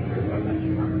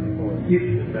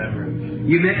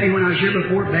you met me when I was here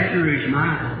before at Baton Rouge.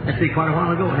 That's been quite a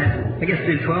while ago, hasn't it? I guess it's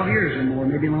been 12 years or more,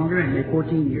 maybe longer, and maybe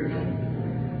 14 years.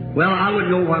 Well, I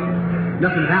wouldn't know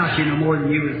nothing about you no more than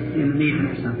you was in the meeting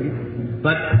or something.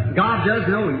 But God does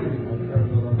know you.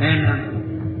 And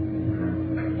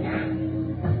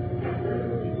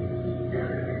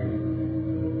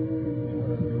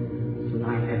so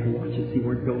I have to watch and see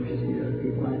where it goes. You see the other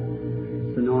people at.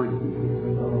 It's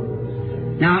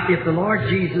anointing. Now, if the Lord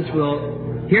Jesus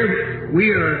will, here we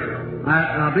are,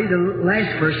 I believe the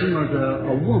last person was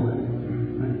a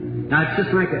woman. Now, it's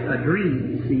just like a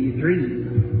dream, you see, you dream.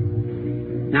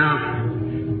 Now,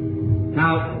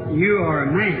 you are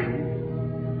a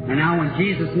man. And now when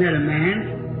Jesus met a man,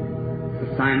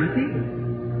 it's Simon Peter,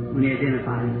 when He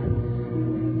identified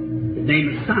him. His name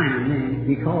is Simon, then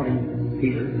He called him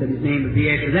Peter. Said his name would be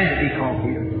after that, He called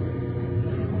Peter.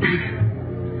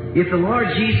 If the Lord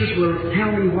Jesus will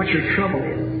tell me what your trouble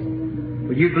is,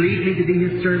 will you believe me to be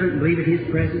His servant and believe that He is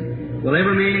present? Will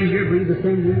every man in here believe the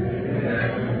same thing?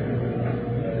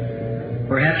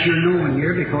 Perhaps you're no one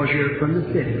here because you're from the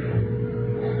city.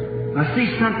 I see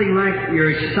something like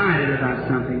you're excited about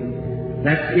something.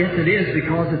 Yes, it is,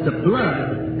 because it's a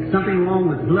blood. Something wrong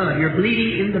with blood. You're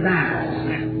bleeding in the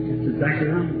bowels. That's exactly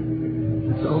right.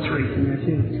 It's ulceration there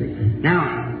too. See? Now,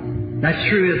 that's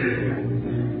true, isn't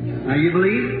it? Now you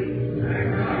believe?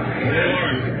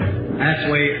 That's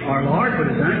the way our Lord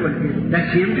would have done it.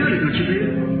 That's Him doing it, don't you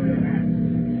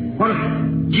believe? What if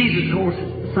Jesus told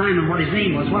Simon what his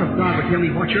name was? What if God would tell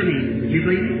me what your name is? Would you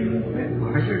believe it?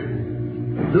 All right, sir.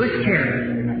 Louis Carey.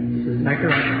 This is exactly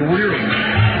right. Go on your own.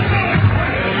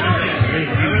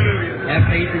 Have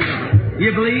faith in God.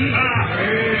 You believe?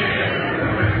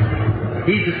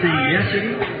 He's the same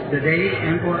yesterday, today,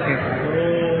 and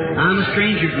forever. I'm a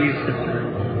stranger to you, sister.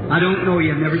 I don't know you.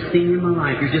 I've never seen you in my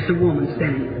life. You're just a woman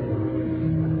standing there.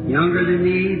 Younger than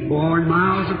me, born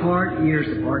miles apart, years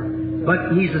apart.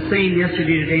 But He's the same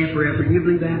yesterday, today, and forever. Do you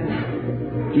believe that?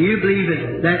 Do you believe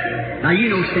that? Now, you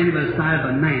know, standing by the side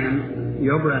of a man,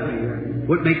 your brother here,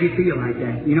 what make you feel like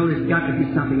that? You know, there's got to be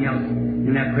something else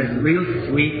in that presence. Real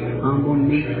sweet, humble,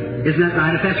 meek. Isn't that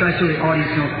right? If that's right, so the audience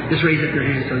knows. Just raise up your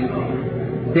hand so you can.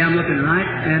 See, I'm looking right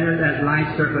at her, that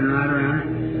light circling right around her.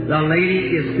 The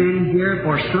lady is standing here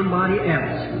for somebody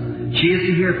else. She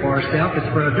isn't here for herself, it's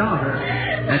for a daughter.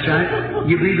 That's right.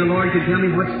 You believe the Lord can tell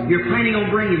me what you're planning on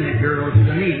bringing that girl to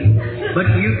the meeting. But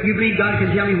you believe God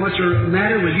can tell me what's your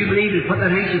matter? Will you believe and put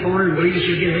that handkerchief on her and believe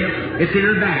she'll get healed? It's in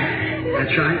her back.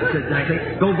 That's right. That's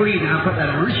exactly. Go believe now. Put that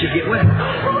on her. She'll get well.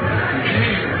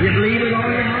 You believe with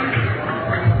all your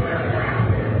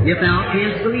heart? If thou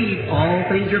canst believe,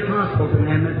 all things are possible to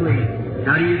them that believe.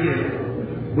 How do you do?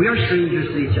 We are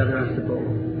strangers to each other, I suppose.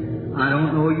 I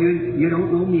don't know you, you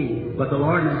don't know me, but the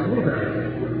Lord knows both of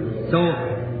us. So,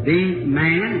 being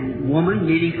man, woman,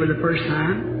 meeting for the first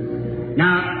time.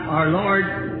 Now, our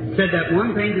Lord said that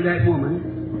one thing to that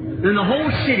woman, and the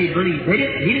whole city believed. He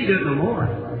didn't do it no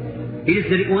more. He just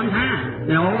did it one time,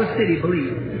 and all the city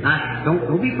believed. Now,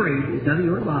 don't be afraid. It's nothing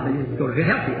going to bother you. It's going to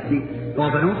help you. See, well,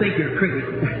 if I don't think you're cricket,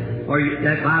 or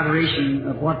that vibration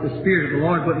of what the Spirit of the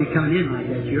Lord wouldn't be coming in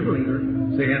like that, you're a believer.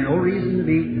 So you have no reason to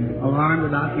be alarmed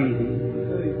about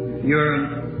anything.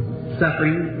 You're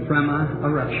suffering from a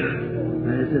rupture.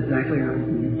 That is exactly right.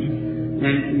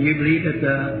 And you believe that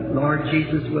the Lord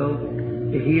Jesus will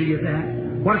heal you of that?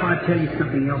 What if I tell you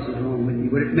something else is wrong with you?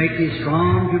 Would it make you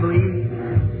strong to believe?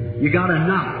 You got a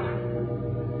knot.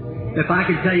 If I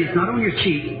could tell you it's not on your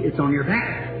cheek, it's on your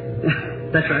back.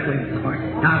 That's right, wait, sorry.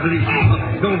 Now I believe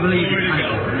you. Don't believe it. I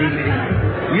don't believe it.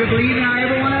 You believe in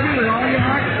every one of you with all your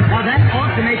heart? Well, that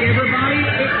ought to make everybody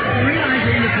realize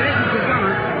you're in the presence of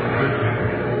God.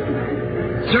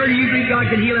 Sir, do you believe God God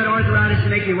can heal that arthritis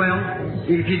and make you well?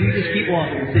 If you do, just keep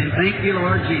walking and saying, thank you,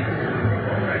 Lord Jesus.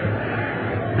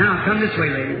 Now, come this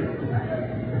way, lady.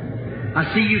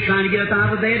 I see you trying to get up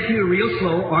out of bed too, real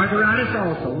slow. Arthritis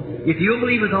also. If you'll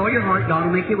believe with all your heart, God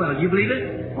will make you well. Do you believe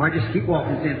it? Or just keep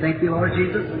walking and saying, thank you, Lord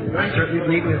Jesus. I certainly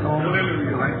believe with all my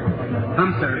heart.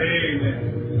 Come, sir.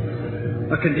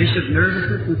 A condition of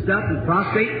nervousness and stuff, and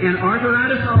prostrate, and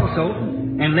arthritis also.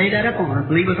 And lay that upon her.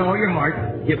 Believe with all your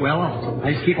heart. Get well also.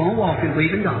 I just keep on walking,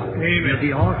 believe in God. Amen. It'll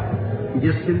be all right.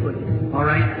 You just can believe. All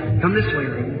right? Come this way,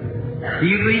 lady. Do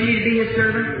you believe me to be His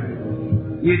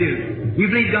servant? You do. You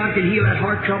believe God can heal that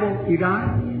heart trouble you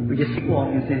got? We just keep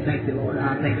walking and saying, thank you, Lord.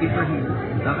 I thank you for healing.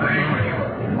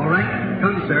 All right?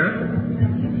 Come, sir.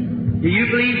 Do you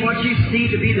believe what you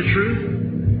see to be the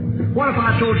truth? What if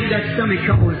I told you that stomach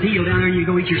trouble is healed down there and you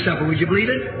go eat your supper? Would you believe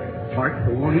it? Heart,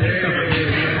 go on, eat your supper.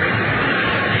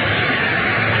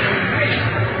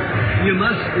 You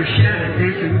must, you're shattered,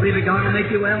 answer. You believe that God will make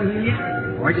you well and heal you?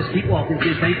 Or just keep walking and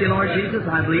say, thank you, Lord Jesus.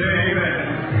 I believe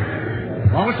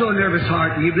it. Also a nervous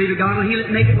heart. Do you believe that God will heal it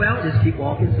and make it well? Just keep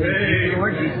walking. Say, thank you,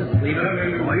 Lord Jesus. Believe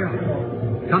it with all your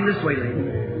heart. Come this way,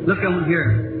 lady. Look over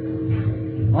here.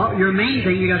 Your main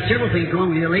thing, you got several things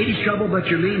wrong with you. Lady's trouble, but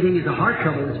your main thing is the heart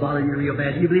trouble that's bothering you real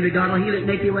bad. Do you believe that God will heal it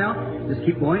and make you well? Just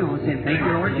keep going on saying, thank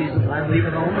you, Lord Jesus. I believe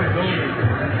it all my soul.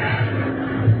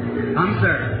 Come,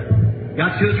 sir.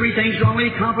 Got 2 or 3 things wrong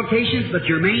with you, complications, but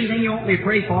your main thing you want me to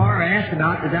pray for or ask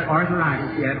about is that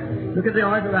arthritis. Yeah. Look at the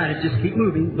arthritis. Just keep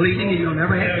moving, bleeding, and you'll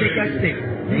never have to take that stick.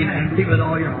 Amen. Stick with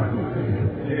all your heart.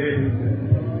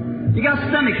 You got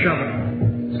stomach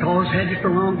trouble. It's caused had it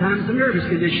for a long time. It's a nervous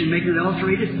condition, making an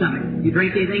ulcerated stomach. You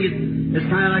drink anything it's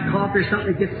kind of like coffee or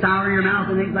something that gets sour in your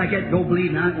mouth and things like that, go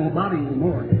bleeding out. It won't bother you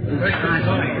anymore. It's time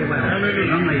to make it well.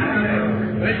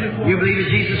 You believe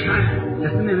in Jesus Christ?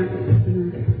 Just a minute.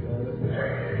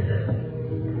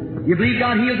 You believe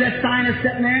God heals that sinus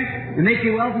sitting there and make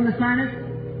you well from the sinus?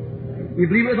 You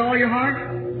believe it with all your heart?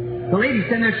 The lady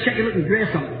sitting there checking looking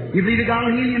dress on. You believe that God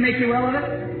will heal you and make you well of it?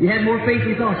 You had more faith than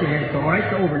you thought you had. So all right,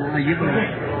 it's over now. You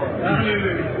believe.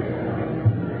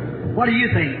 What do you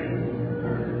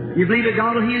think? You believe that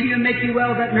God will heal you and make you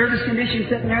well of that nervous condition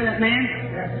sitting there, that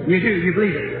man? You do. You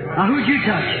believe it. Now who'd you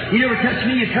touch? You never touched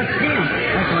me. You touched him.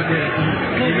 That's what I did.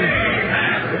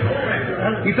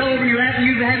 You fell over in your lap and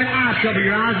you've been having eye trouble.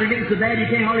 Your eyes are getting so bad you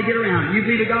can't hardly get around. You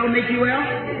believe that God will make you well?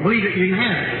 Believe it, you can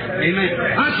have it. Amen.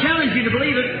 I challenge you to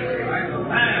believe it.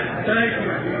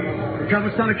 The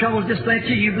trouble, stomach trouble, just let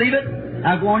you. You believe it?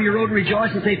 I'll go on your road and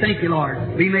rejoice and say, thank you, Lord.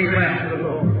 Be made well.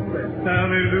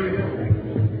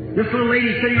 Hallelujah. This little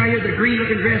lady sitting right here with a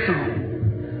green-looking dress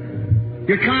on.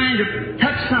 You're trying to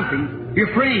touch something.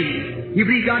 You're praying. You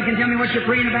believe God can tell me what you're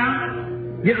praying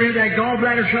about? Get rid of that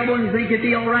gallbladder trouble and you think you'd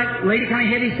be all right. Lady kind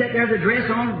of heavy, sit there with a dress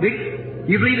on, big.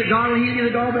 You believe that God will heal you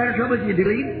the gallbladder trouble? You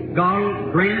believe God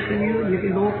will grant it to you and you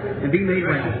can go and be made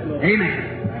well.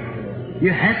 Amen.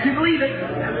 You have to believe it.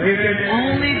 You can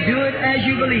only do it as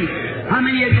you believe. How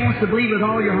many of you wants to believe with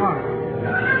all your heart?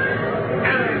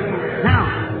 Now,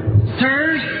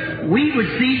 sirs, we would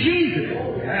see Jesus.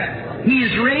 He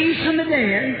is raised from the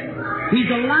dead. He's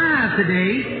alive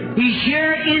today. He's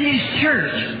here in His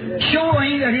church,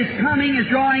 showing that His coming is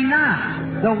drawing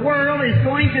nigh. The world is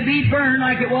going to be burned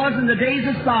like it was in the days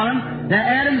of Sodom. The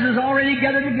atoms is already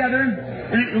gathered together,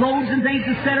 and loaves and things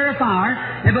to set her afire.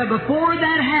 But before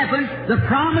that happens, the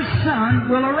promised Son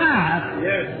will arrive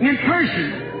in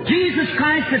person. Jesus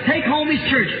Christ to take home His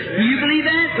church. Do you believe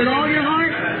that with all your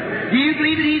heart? Do you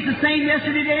believe that He's the same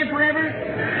yesterday, today, and forever?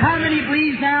 How many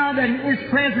believes now that His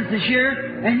presence is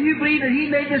here, and you believe that He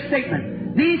made this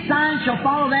statement? These signs shall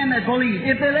follow them that believe.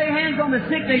 If they lay hands on the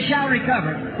sick, they shall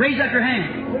recover. Raise up your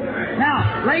hands.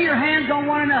 Now, lay your hands on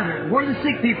one another. Where the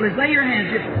sick people is, lay your hands.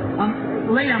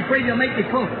 Lady, I'm afraid they'll make me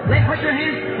close. Put your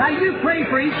hands. Now, you pray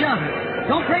for each other.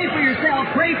 Don't pray for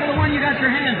yourself. Pray for the one you got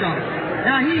your hands on.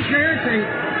 Now, He's here to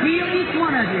heal each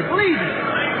one of you. Believe it.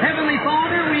 Heavenly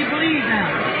Father, we believe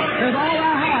now with all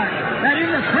our heart that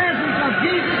in the presence of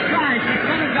Jesus Christ, the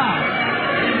Son of God,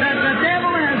 that the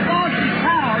devil has lost his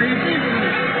power, his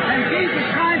influence, and Jesus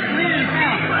Christ lives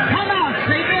now. Come out,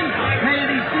 Satan. May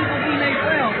these people be made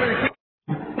well for the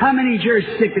kingdom. How many of you are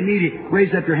sick and needy?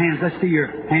 Raise up your hands. Let's see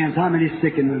your hands. How many are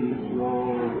sick and needy?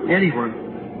 Anywhere.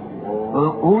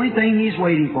 Well, the only thing He's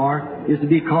waiting for is to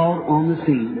be called on the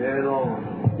scene.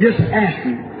 Just ask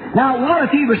Him. Now, what if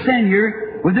He was sitting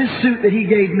here with this suit that He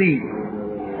gave me,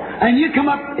 and you come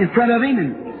up in front of Him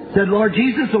and said, Lord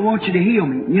Jesus, I want you to heal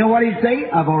me. You know what He'd say?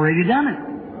 I've already done it.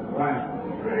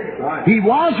 Right. He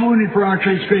was wounded for our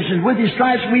transgressions. With His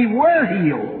stripes we were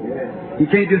healed. He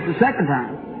can't do it the second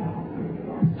time.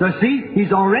 So see,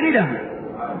 He's already done it.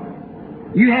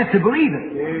 You have to believe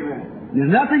it. Amen.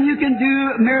 There's nothing you can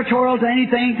do meritorial to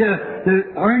anything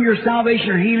to earn your salvation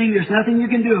or healing. There's nothing you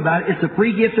can do about it. It's a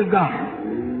free gift of God.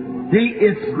 See,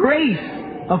 it's grace,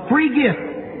 a free gift.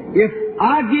 If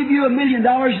I give you $1 million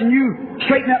and you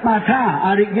straighten up my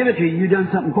tie, I didn't give it to you. You done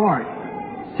something for it.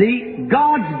 See,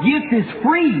 God's gift is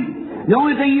free. The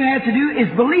only thing you have to do is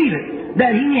believe it,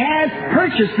 that He has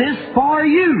purchased this for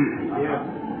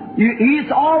you.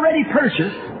 He's already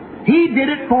purchased. He did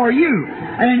it for you.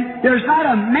 And there's not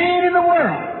a man in the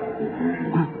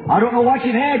world. I don't know what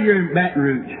you've had here in Baton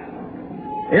Rouge.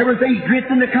 Everything's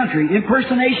drifting the country.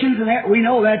 Impersonations and that, we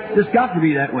know that's just got to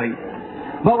be that way.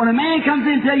 But when a man comes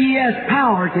in and tells you he has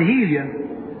power to heal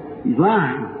you, he's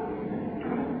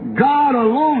lying. God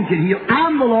alone can heal.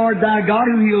 I'm the Lord thy God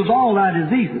who heals all thy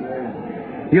diseases.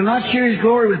 He'll not share His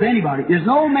glory with anybody. There's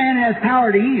no man who has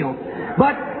power to heal.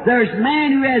 But there's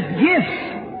man who has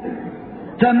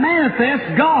gifts to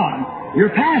manifest God. Your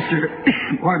pastor,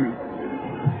 pardon me,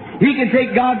 he can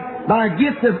take God by a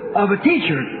gift of a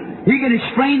teacher. He can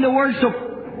explain the Word so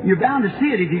you're bound to see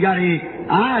it. If you got any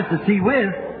eyes to see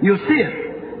with, you'll see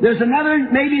it. There's another,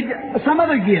 maybe some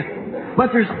other gift.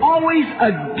 But there's always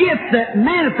a gift that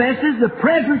manifests the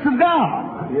presence of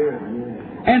God.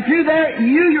 And through that,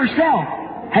 you yourself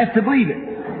have to believe it.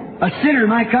 A sinner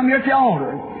might come here at the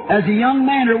altar as a young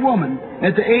man or woman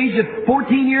at the age of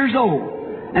 14 years old.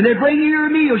 And they bring you your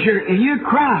meals here, and you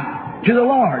cry to the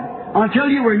Lord until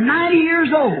you were 90 years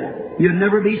old. You'll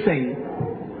never be saved.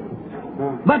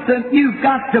 But you've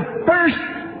got to first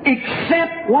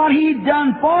accept what He's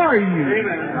done for you.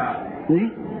 See?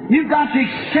 You've got to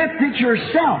accept it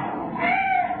yourself.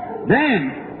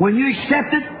 Then, when you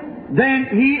accept it, then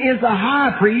He is a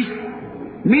high priest,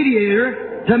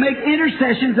 mediator, to make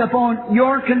intercessions upon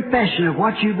your confession of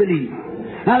what you believe.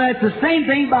 Now that's the same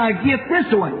thing by a gift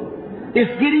this way.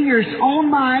 It's getting your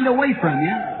own mind away from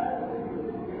you.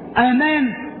 And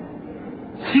then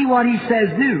see what He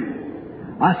says do.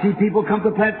 I see people come to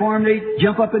the platform, they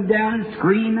jump up and down and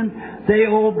scream and say,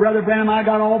 "Oh, Brother Branham, I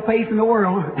got all faith in the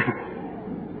world."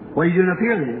 What are you doing up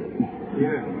here then?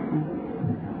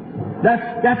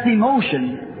 That's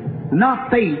emotion, not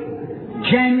faith.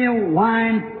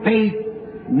 Genuine faith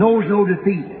knows no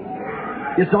defeat.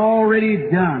 It's already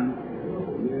done.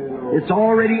 It's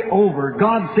already over.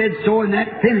 God said so, and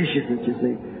that finishes it, you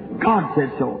see. God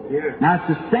said so. Now, it's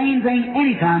the same thing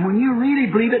anytime. When you really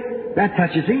believe it, that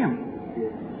touches Him.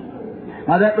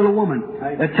 Now, that little woman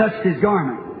that touched His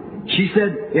garment, she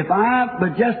said, "If I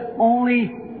but just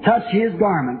only touch His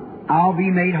garment, I'll be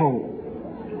made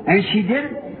whole." And she did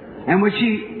it. And when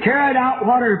she carried out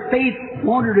what her faith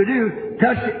wanted her to do,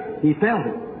 touched it, He felt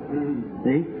it.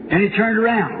 See? And He turned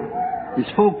around and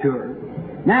spoke to her.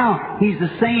 Now, He's the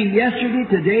same yesterday,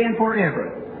 today, and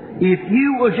forever. If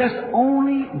you will just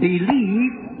only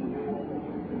believe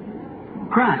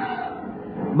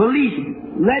Christ, believe,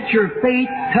 let your faith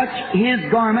touch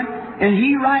His garment, and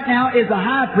He right now is a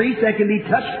high priest that can be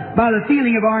touched by the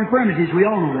feeling of our infirmities. We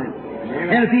all know that.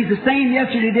 And if He's the same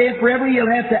yesterday, today, and forever, He'll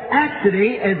have to act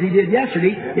today as He did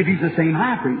yesterday if He's the same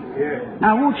high priest.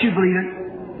 Now, won't you believe it?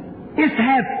 It's to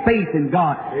have faith in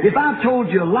God. If I've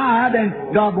told you a lie,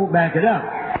 then God won't back it up.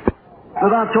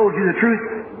 If I've told you the truth,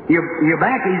 He'll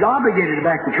back it. He's obligated to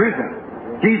back the truth up.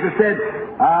 Jesus said,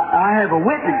 I have a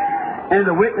witness, and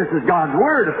the witness is God's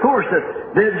Word. Of course, the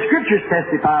Scriptures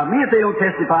testify of me. If they don't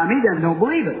testify of me, then don't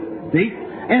believe it. See?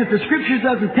 And if the Scriptures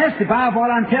doesn't testify of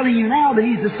what I'm telling you now, that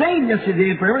He's the same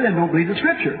yesterday and forever, then don't believe the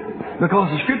Scripture.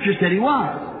 Because the Scripture said He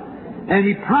was. And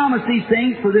He promised these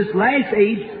things for this last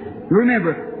age.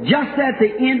 Remember, just at the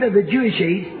end of the Jewish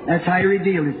age, that's how He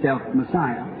revealed Himself, the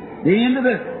Messiah. The end of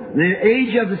the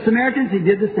age of the Samaritans, He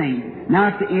did the same. Now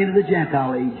it's the end of the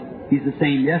Gentile age. He's the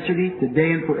same yesterday,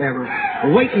 today, and forever.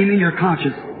 Awaken Him in your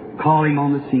conscience. Call Him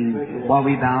on the scene while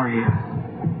we bow our heads.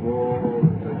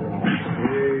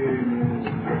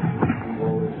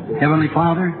 Heavenly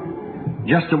Father,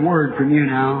 just a word from You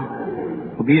now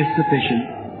will be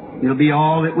sufficient. It'll be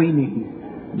all that we need.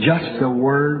 Just a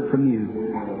word from You.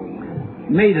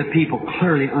 May the people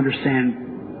clearly understand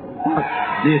what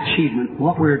the achievement,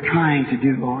 what we're trying to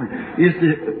do, Lord, is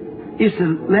to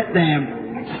let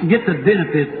them get the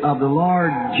benefits of the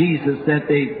Lord Jesus that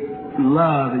they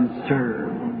love and serve.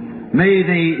 May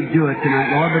they do it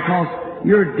tonight, Lord, because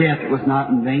Your death was not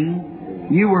in vain.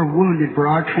 You were wounded for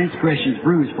our transgressions,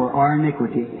 bruised for our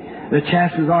iniquity. The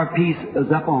chastisement of our peace is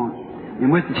upon,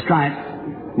 and with the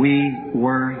stripes we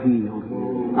were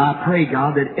healed. I pray,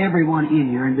 God, that everyone in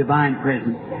here in divine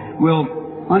presence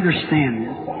will understand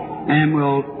this and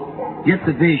will get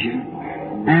the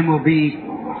vision and will be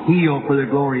healed for the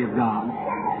glory of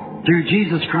God. Through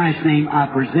Jesus Christ's name, I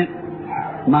present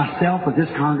myself with this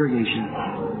congregation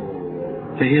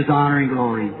to His honor and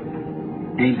glory.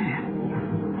 Amen.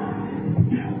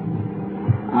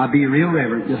 I'll be real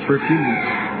reverent just for a few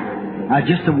minutes.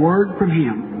 Just a word from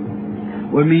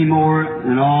Him would mean more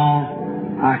than all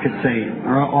I could say,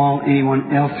 or all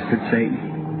anyone else could say,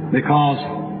 because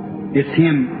it's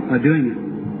Him doing it.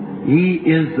 He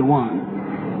is the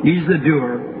one. He's the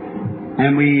doer,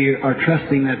 and we are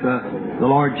trusting that the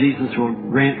Lord Jesus will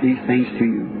grant these things to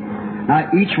you. Now,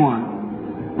 each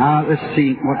one. Now, let's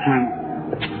see what time.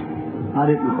 I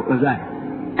didn't know what was that.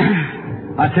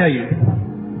 I tell you,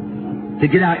 to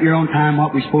get out your own time,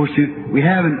 what we're supposed to, we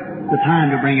haven't the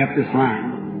time to bring up this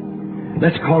line.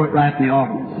 Let's call it right in the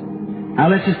audience. Now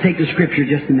let's just take the Scripture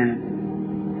just a minute.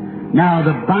 Now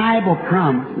the Bible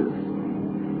promises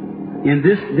in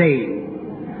this day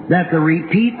that the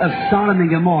repeat of Sodom and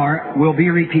Gomorrah will be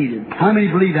repeated. How many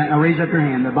believe that? Now raise up your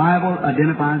hand. The Bible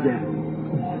identifies that.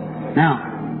 Now,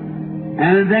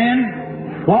 and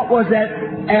then, what was that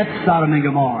at Sodom and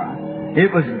Gomorrah?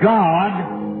 It was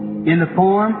God in the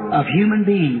form of human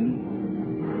beings.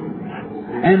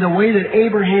 And the way that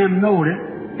Abraham knowed it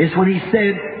is when he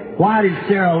said, why did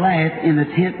Sarah laugh in the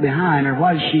tent behind, or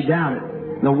why did she doubt it?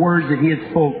 The words that he had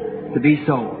spoke to be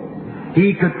so.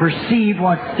 He could perceive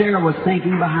what Sarah was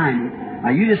thinking behind it. Now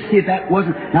you just see if that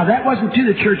wasn't, now that wasn't to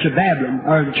the church of Babylon,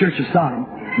 or the church of Sodom.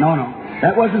 No.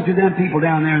 That wasn't to them people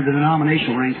down there in the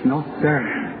denominational ranks. No,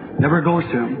 Sarah never goes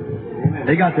to them.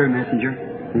 They got their messenger.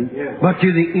 But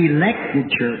to the elected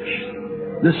church,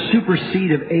 the super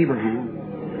seed of Abraham,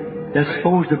 that's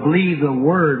supposed to believe the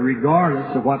Word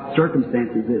regardless of what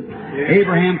circumstances is.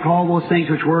 Abraham called those things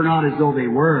which were not as though they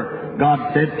were.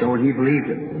 God said so, and he believed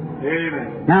it.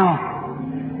 Amen. Now,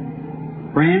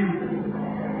 friend,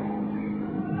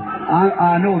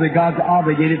 I know that God's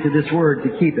obligated to this Word to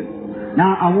keep it.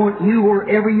 Now, I want you,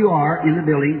 wherever you are in the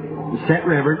building, to sit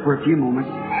reverent for a few moments,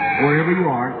 wherever you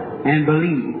are, and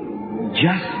believe.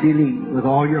 Just believe with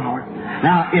all your heart.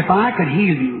 Now, if I could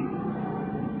heal you,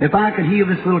 if I could heal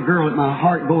this little girl that my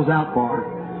heart goes out for her,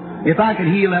 if I could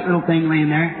heal that little thing laying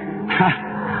there,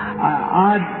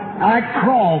 I'd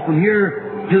crawl from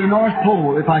here to the North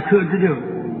Pole if I could to do it.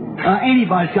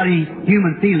 Anybody's got any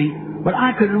human feeling, but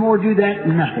I couldn't more do that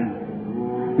than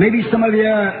nothing. Maybe some of you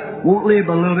won't live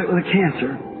a little bit with a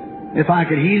cancer. If I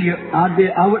could heal you,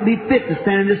 I wouldn't be fit to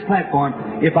stand on this platform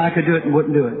if I could do it and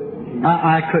wouldn't do it.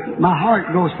 I couldn't. My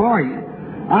heart goes for you.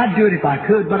 I'd do it if I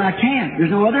could, but I can't.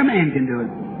 There's no other man can do it.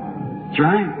 That's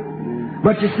right.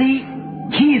 But you see,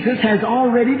 Jesus has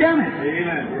already done it.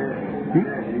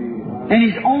 And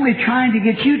He's only trying to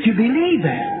get you to believe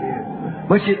that.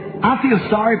 But I feel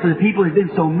sorry for the people who've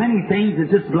done so many things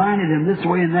that just blinded them this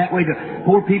way and that way to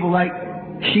poor people like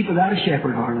sheep without a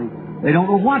shepherd hardly. They don't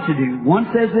know what to do. One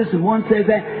says this and one says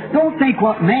that. Don't think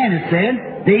what man has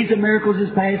said. Days of miracles is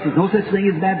past. There's no such thing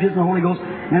as baptism of the Holy Ghost.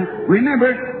 And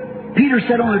remember, Peter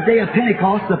said on the day of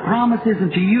Pentecost, the promises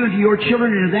unto you and to your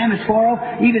children and to them as far off,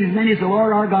 even as many as the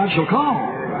Lord our God shall call.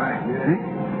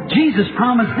 Jesus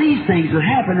promised these things would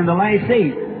happen in the last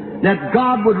days. That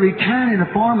God would return in the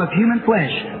form of human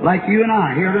flesh, like you and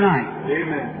I here tonight.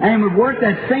 Amen. And would work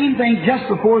that same thing just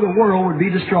before the world would be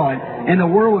destroyed. And the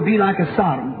world would be like a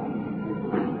Sodom.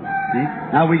 See?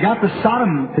 Now we got the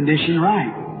Sodom condition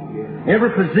right. Every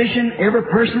position, every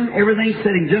person, everything's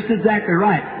sitting just exactly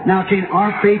right. Now can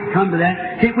our faith come to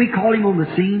that? Can't we call Him on the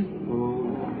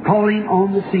scene? Call Him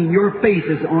on the scene. Your faith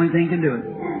is the only thing that can do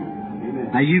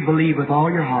it. Now you believe with all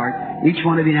your heart, each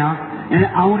one of you now. And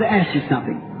I want to ask you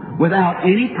something. Without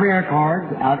any prayer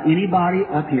cards, without anybody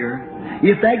up here,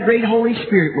 if that great Holy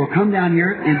Spirit will come down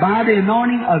here and by the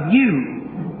anointing of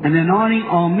you and the anointing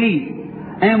on me,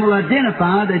 and will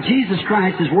identify that Jesus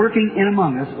Christ is working in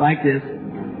among us like this,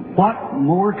 what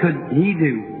more could He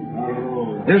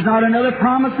do? There's not another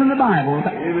promise in the Bible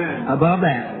above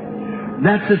that.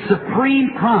 That's the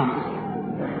supreme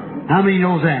promise. How many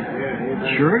knows that?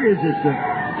 Sure it is.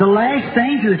 It's the last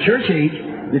thing to the church age.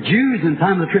 The Jews in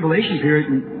time of the tribulation period,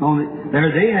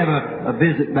 they have a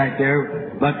visit back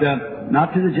there, but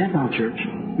not to the Gentile church.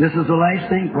 This is the last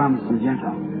thing promised to the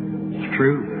Gentile. It's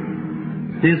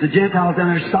true. See, the Gentiles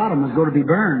down there, Sodom was going to be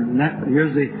burned. And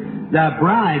here's the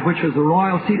bride, which was the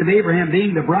royal seed of Abraham,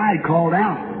 being the bride called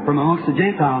out from amongst the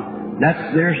Gentiles.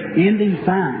 That's their ending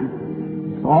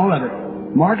sign. All of it.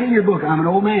 Mark it in your book. I'm an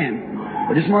old man.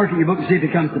 But just mark it in your book and see if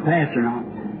it comes to pass or not.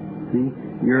 See?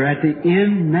 You're at the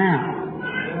end now.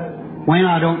 When,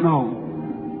 I don't know.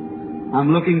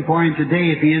 I'm looking for Him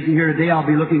today. If He isn't here today, I'll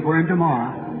be looking for Him tomorrow.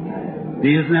 If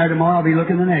He isn't there tomorrow, I'll be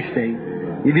looking the next day.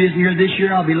 If He isn't here this year,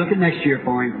 I'll be looking next year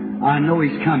for Him. I know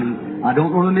He's coming. I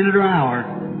don't know the minute or hour,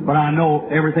 But I know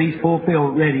everything's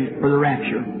fulfilled, ready for the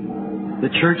rapture. The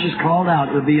church is called out.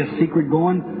 It'll be a secret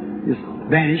going, just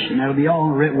vanish, and that'll be all.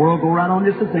 The world go right on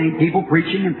just the same. People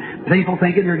preaching and people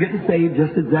thinking they're getting saved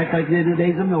just exactly like they did in the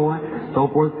days of Noah, so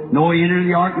forth. Noah entered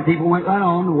the ark and people went right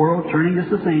on. The world turning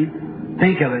just the same.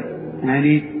 Think of it. And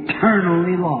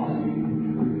eternally lost.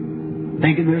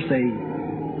 Thinking they're saved.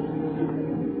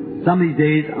 Some of these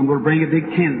days, I'm going to bring a big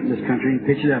tent in this country and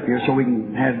pitch it up here so we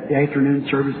can have afternoon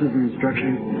services and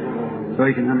instruction so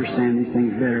we can understand these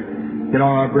things better. Get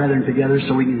all our brethren together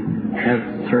so we can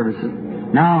have services.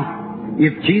 Now,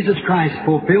 if Jesus Christ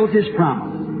fulfills His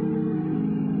promise,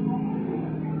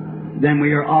 then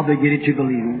we are obligated to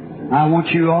believe Him. I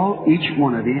want you all, each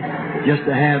one of you, just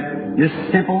to have this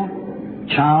simple,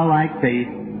 childlike faith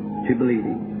to believe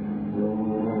Him.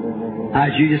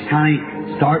 As you just kind of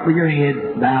start with your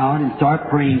head bowed and start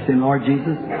praying, saying, Lord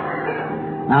Jesus,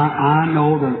 now I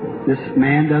know that this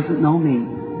man doesn't know me.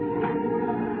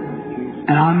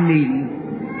 And I'm needy.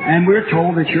 And we're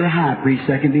told that you're a high priest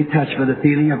that can be touched by the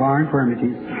feeling of our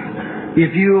infirmities.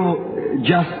 If you'll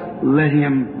just let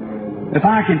Him, if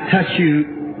I can touch you,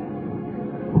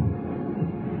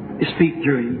 speak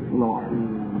through Him, Lord.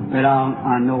 That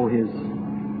I know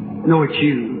know it's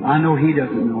you. I know He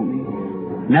doesn't know me.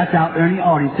 And that's out there in the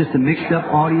audience, just a mixed up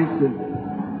audience of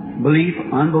belief,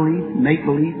 unbelief,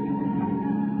 make-believe,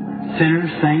 sinner,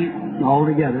 saint, all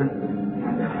together.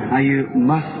 Now you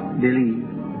must believe.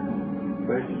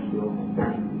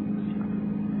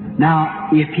 Now,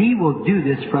 if He will do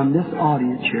this from this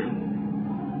audience here,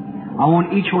 I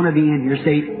want each one of you in here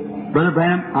say, Brother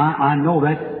Branham, I know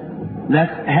that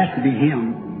has to be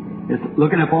Him. It's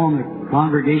looking upon the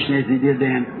congregation as He did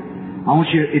then. I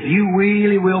want you, if you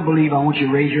really will believe, I want you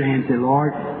to raise your hand and say,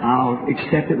 Lord, I'll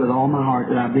accept it with all my heart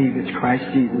that I believe it's Christ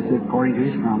Jesus according to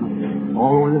His promise.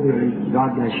 All over the building.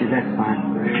 God bless you. That's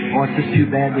fine. Oh, it's just too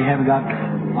bad we haven't got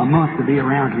a month to be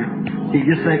around here. See,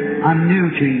 just like I'm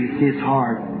new to you. See, it's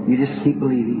hard. You just keep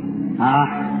believing.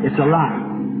 It's a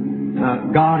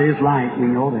light. God is light. We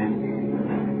know that.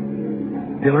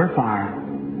 Pillar of fire.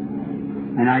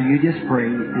 And now you just pray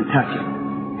and touch it.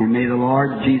 And may the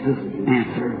Lord Jesus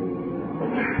answer.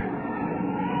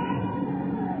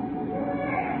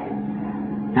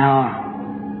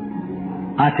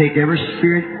 Now, I take every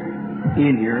spirit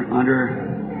in here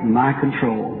under my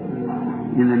control.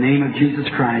 In the name of Jesus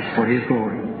Christ for His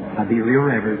glory. I be real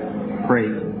reverent. Pray. Be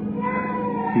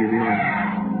real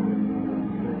reverent.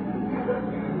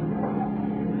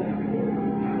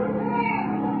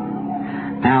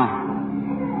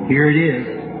 Now, here it is.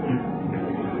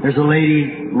 There's a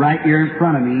lady right here in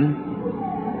front of me.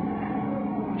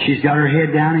 She's got her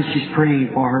head down and she's praying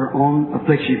for her own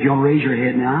affliction. If you'll raise your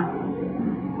head now.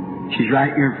 She's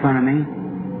right here in front of me.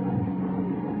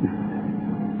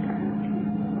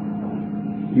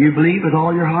 You believe with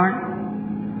all your heart?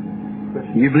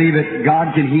 You believe that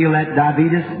God can heal that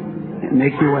diabetes and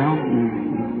make you well?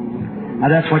 Now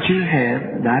that's what you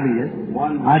have, diabetes.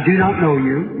 I do not know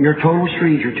you. You're a total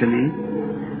stranger to me.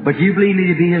 But you believe me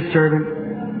to be His servant?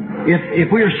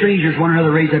 If we are strangers, one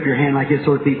another, raise up your hand like this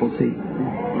so that people see.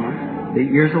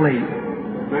 Here's a lady.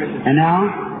 And now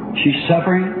she's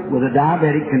suffering with a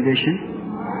diabetic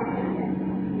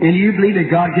condition. And you believe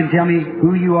that God can tell me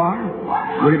who you are?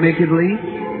 Would it make you believe?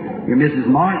 You're Mrs.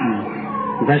 Martin.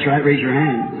 If that's right, raise your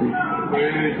hand. See?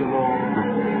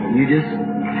 You just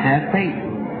have faith.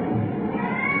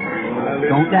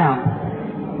 Don't doubt.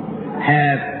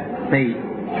 Have faith.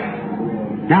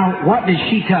 Now, what did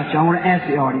she touch? I want to ask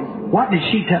the audience. What did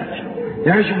she touch?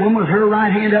 There's a woman with her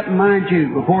right hand up in mine too,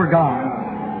 before God.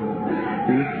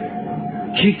 See?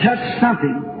 She touched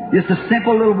something. Just a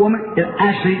simple little woman.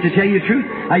 Actually, to tell you the truth,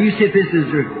 I used to say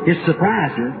it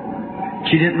surprised her.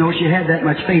 She didn't know she had that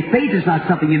much faith. Faith is not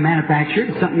something you manufacture,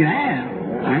 it's something you have.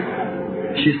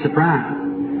 Right? She's surprised.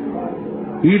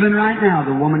 Even right now,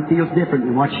 the woman feels different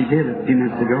than what she did a few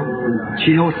minutes ago.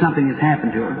 She knows something has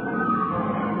happened to her.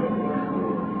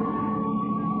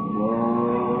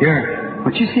 Here.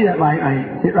 Don't you see that light?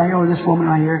 I sit right over this woman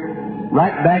right here.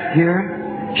 Right back here.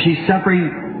 She's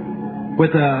suffering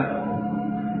with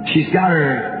she's got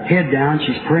her head down,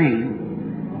 she's praying.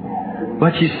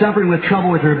 But she's suffering with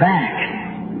trouble with her back.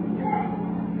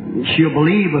 She'll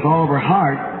believe with all of her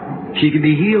heart she can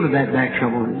be healed of that back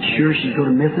trouble. Sure, she's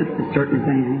going to miss it. It's certainly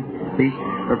anything. See?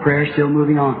 Her prayer's still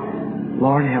moving on.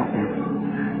 Lord, help me.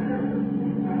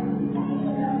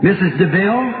 Mrs.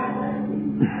 DeVille,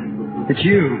 it's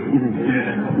you.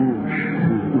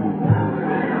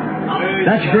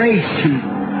 That's grace.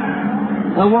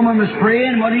 The woman was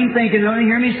praying, wasn't even thinking, don't even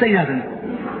hear me say nothing.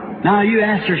 Now you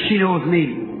ask her, she knows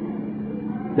me.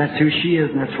 That's who she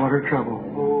is, and that's what her trouble.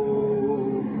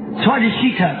 So what did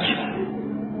she touch?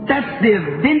 That's the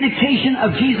vindication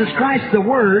of Jesus Christ. The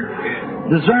Word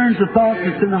discerns the thoughts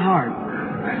that's in the heart.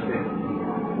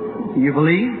 Do you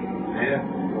believe? Yeah.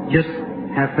 Just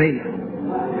have faith.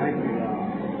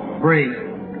 Pray.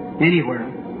 Anywhere.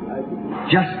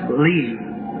 Just believe.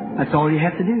 That's all you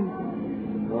have to do.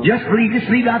 Just believe. Just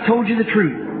believe I told you the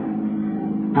truth.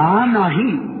 Now, I'm not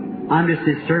He. I'm just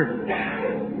His servant.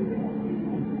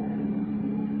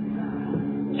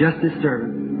 Just His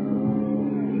servant.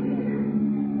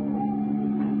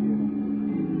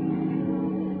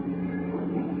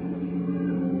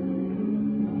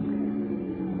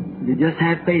 You just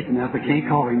have faith enough. I can't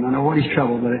call Him. I know what He's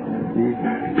troubled, but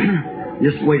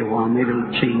just wait a while. Maybe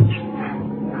it'll change.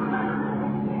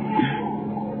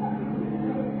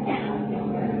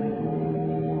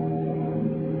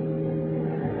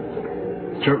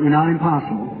 Certainly not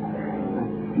impossible.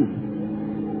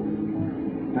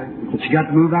 But you got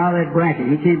to move out of that bracket.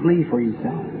 You can't believe for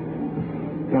yourself.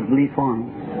 You got to believe for Him.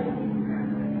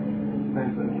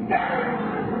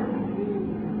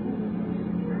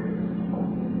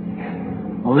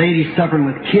 A lady suffering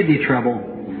with kidney trouble.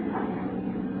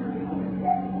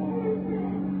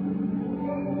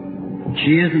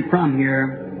 She isn't from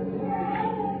here.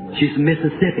 She's from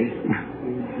Mississippi.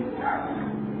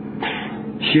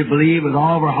 She believed with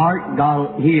all of her heart God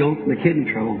will heal the kidney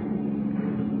trouble.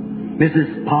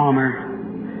 Mrs.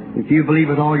 Palmer, if you believe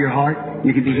with all your heart,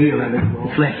 you can be healed of it.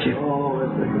 It's left you.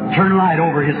 Turn the light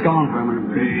over. It's gone from her.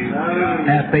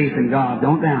 Have faith in God.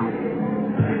 Don't doubt.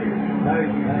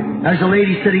 There's a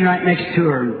lady sitting right next to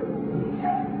her.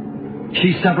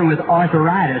 She's suffering with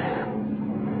arthritis.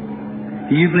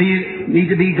 Do you need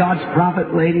to be God's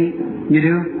prophet, lady? You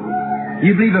do?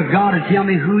 You believe if God would tell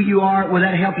me who you are, will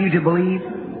that help you to believe?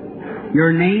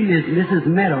 Your name is Mrs.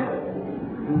 Meadow.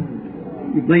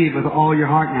 You believe with all your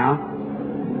heart now,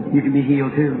 you can be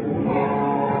healed too.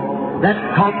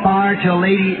 That caught fire to a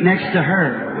lady next to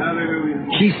her.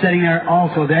 She's sitting there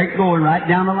also. They're going right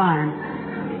down the line.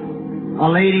 A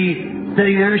lady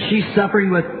sitting there, she's suffering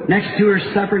with, next to her,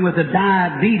 suffering with a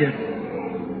diabetes,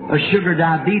 a sugar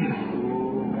diabetes.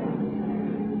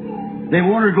 They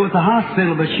want her to go to the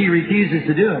hospital, but she refuses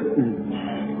to do it.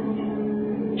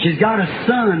 She's got a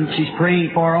son she's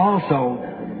praying for also.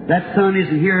 That son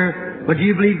isn't here, but do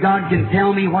you believe God can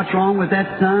tell me what's wrong with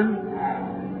that son?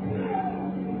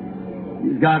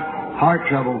 He's got heart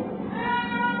trouble.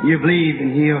 You believe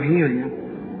and He'll heal you.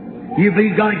 Do you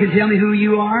believe God can tell me who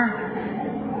you are?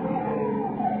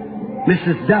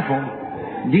 Mrs. Duffel.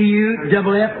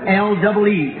 D-U-F-F-L-E-E.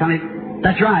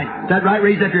 That's right. Is that right?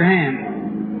 Raise up your hand.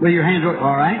 With your hands,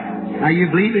 all right? Now you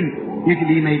believe and you can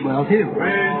be made well too.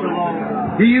 Praise the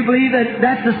Lord. Do you believe that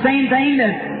that's the same thing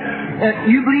that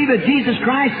you believe that Jesus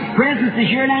Christ's presence is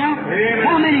here now? Amen.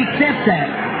 How many accept that?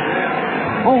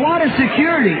 Oh, what a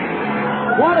security.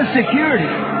 What a security.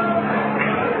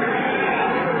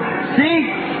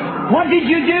 See? What did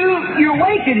you do? You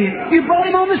awakened Him. You brought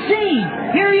Him on the scene.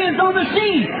 Here He is on the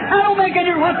scene. I don't make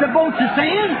any what the boats are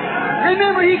saying.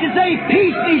 Remember, He can say,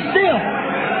 peace, be still.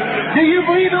 Do you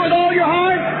believe it with all your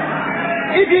heart?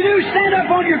 If you do, stand up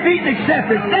on your feet and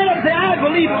accept it. Stand up and say, I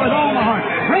believe it with all my heart.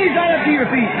 Raise right up to your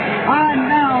feet. I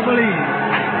now believe.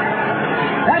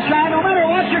 That's right. No matter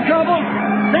what's your trouble,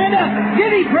 stand up.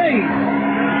 Give Him praise.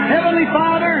 Heavenly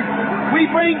Father,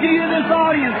 we bring to you this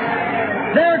audience.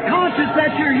 They're conscious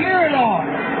that you're here, Lord.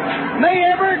 May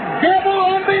every devil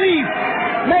unbelief,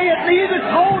 may it leave its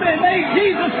hold, and may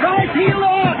Jesus Christ heal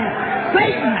all.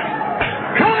 Satan,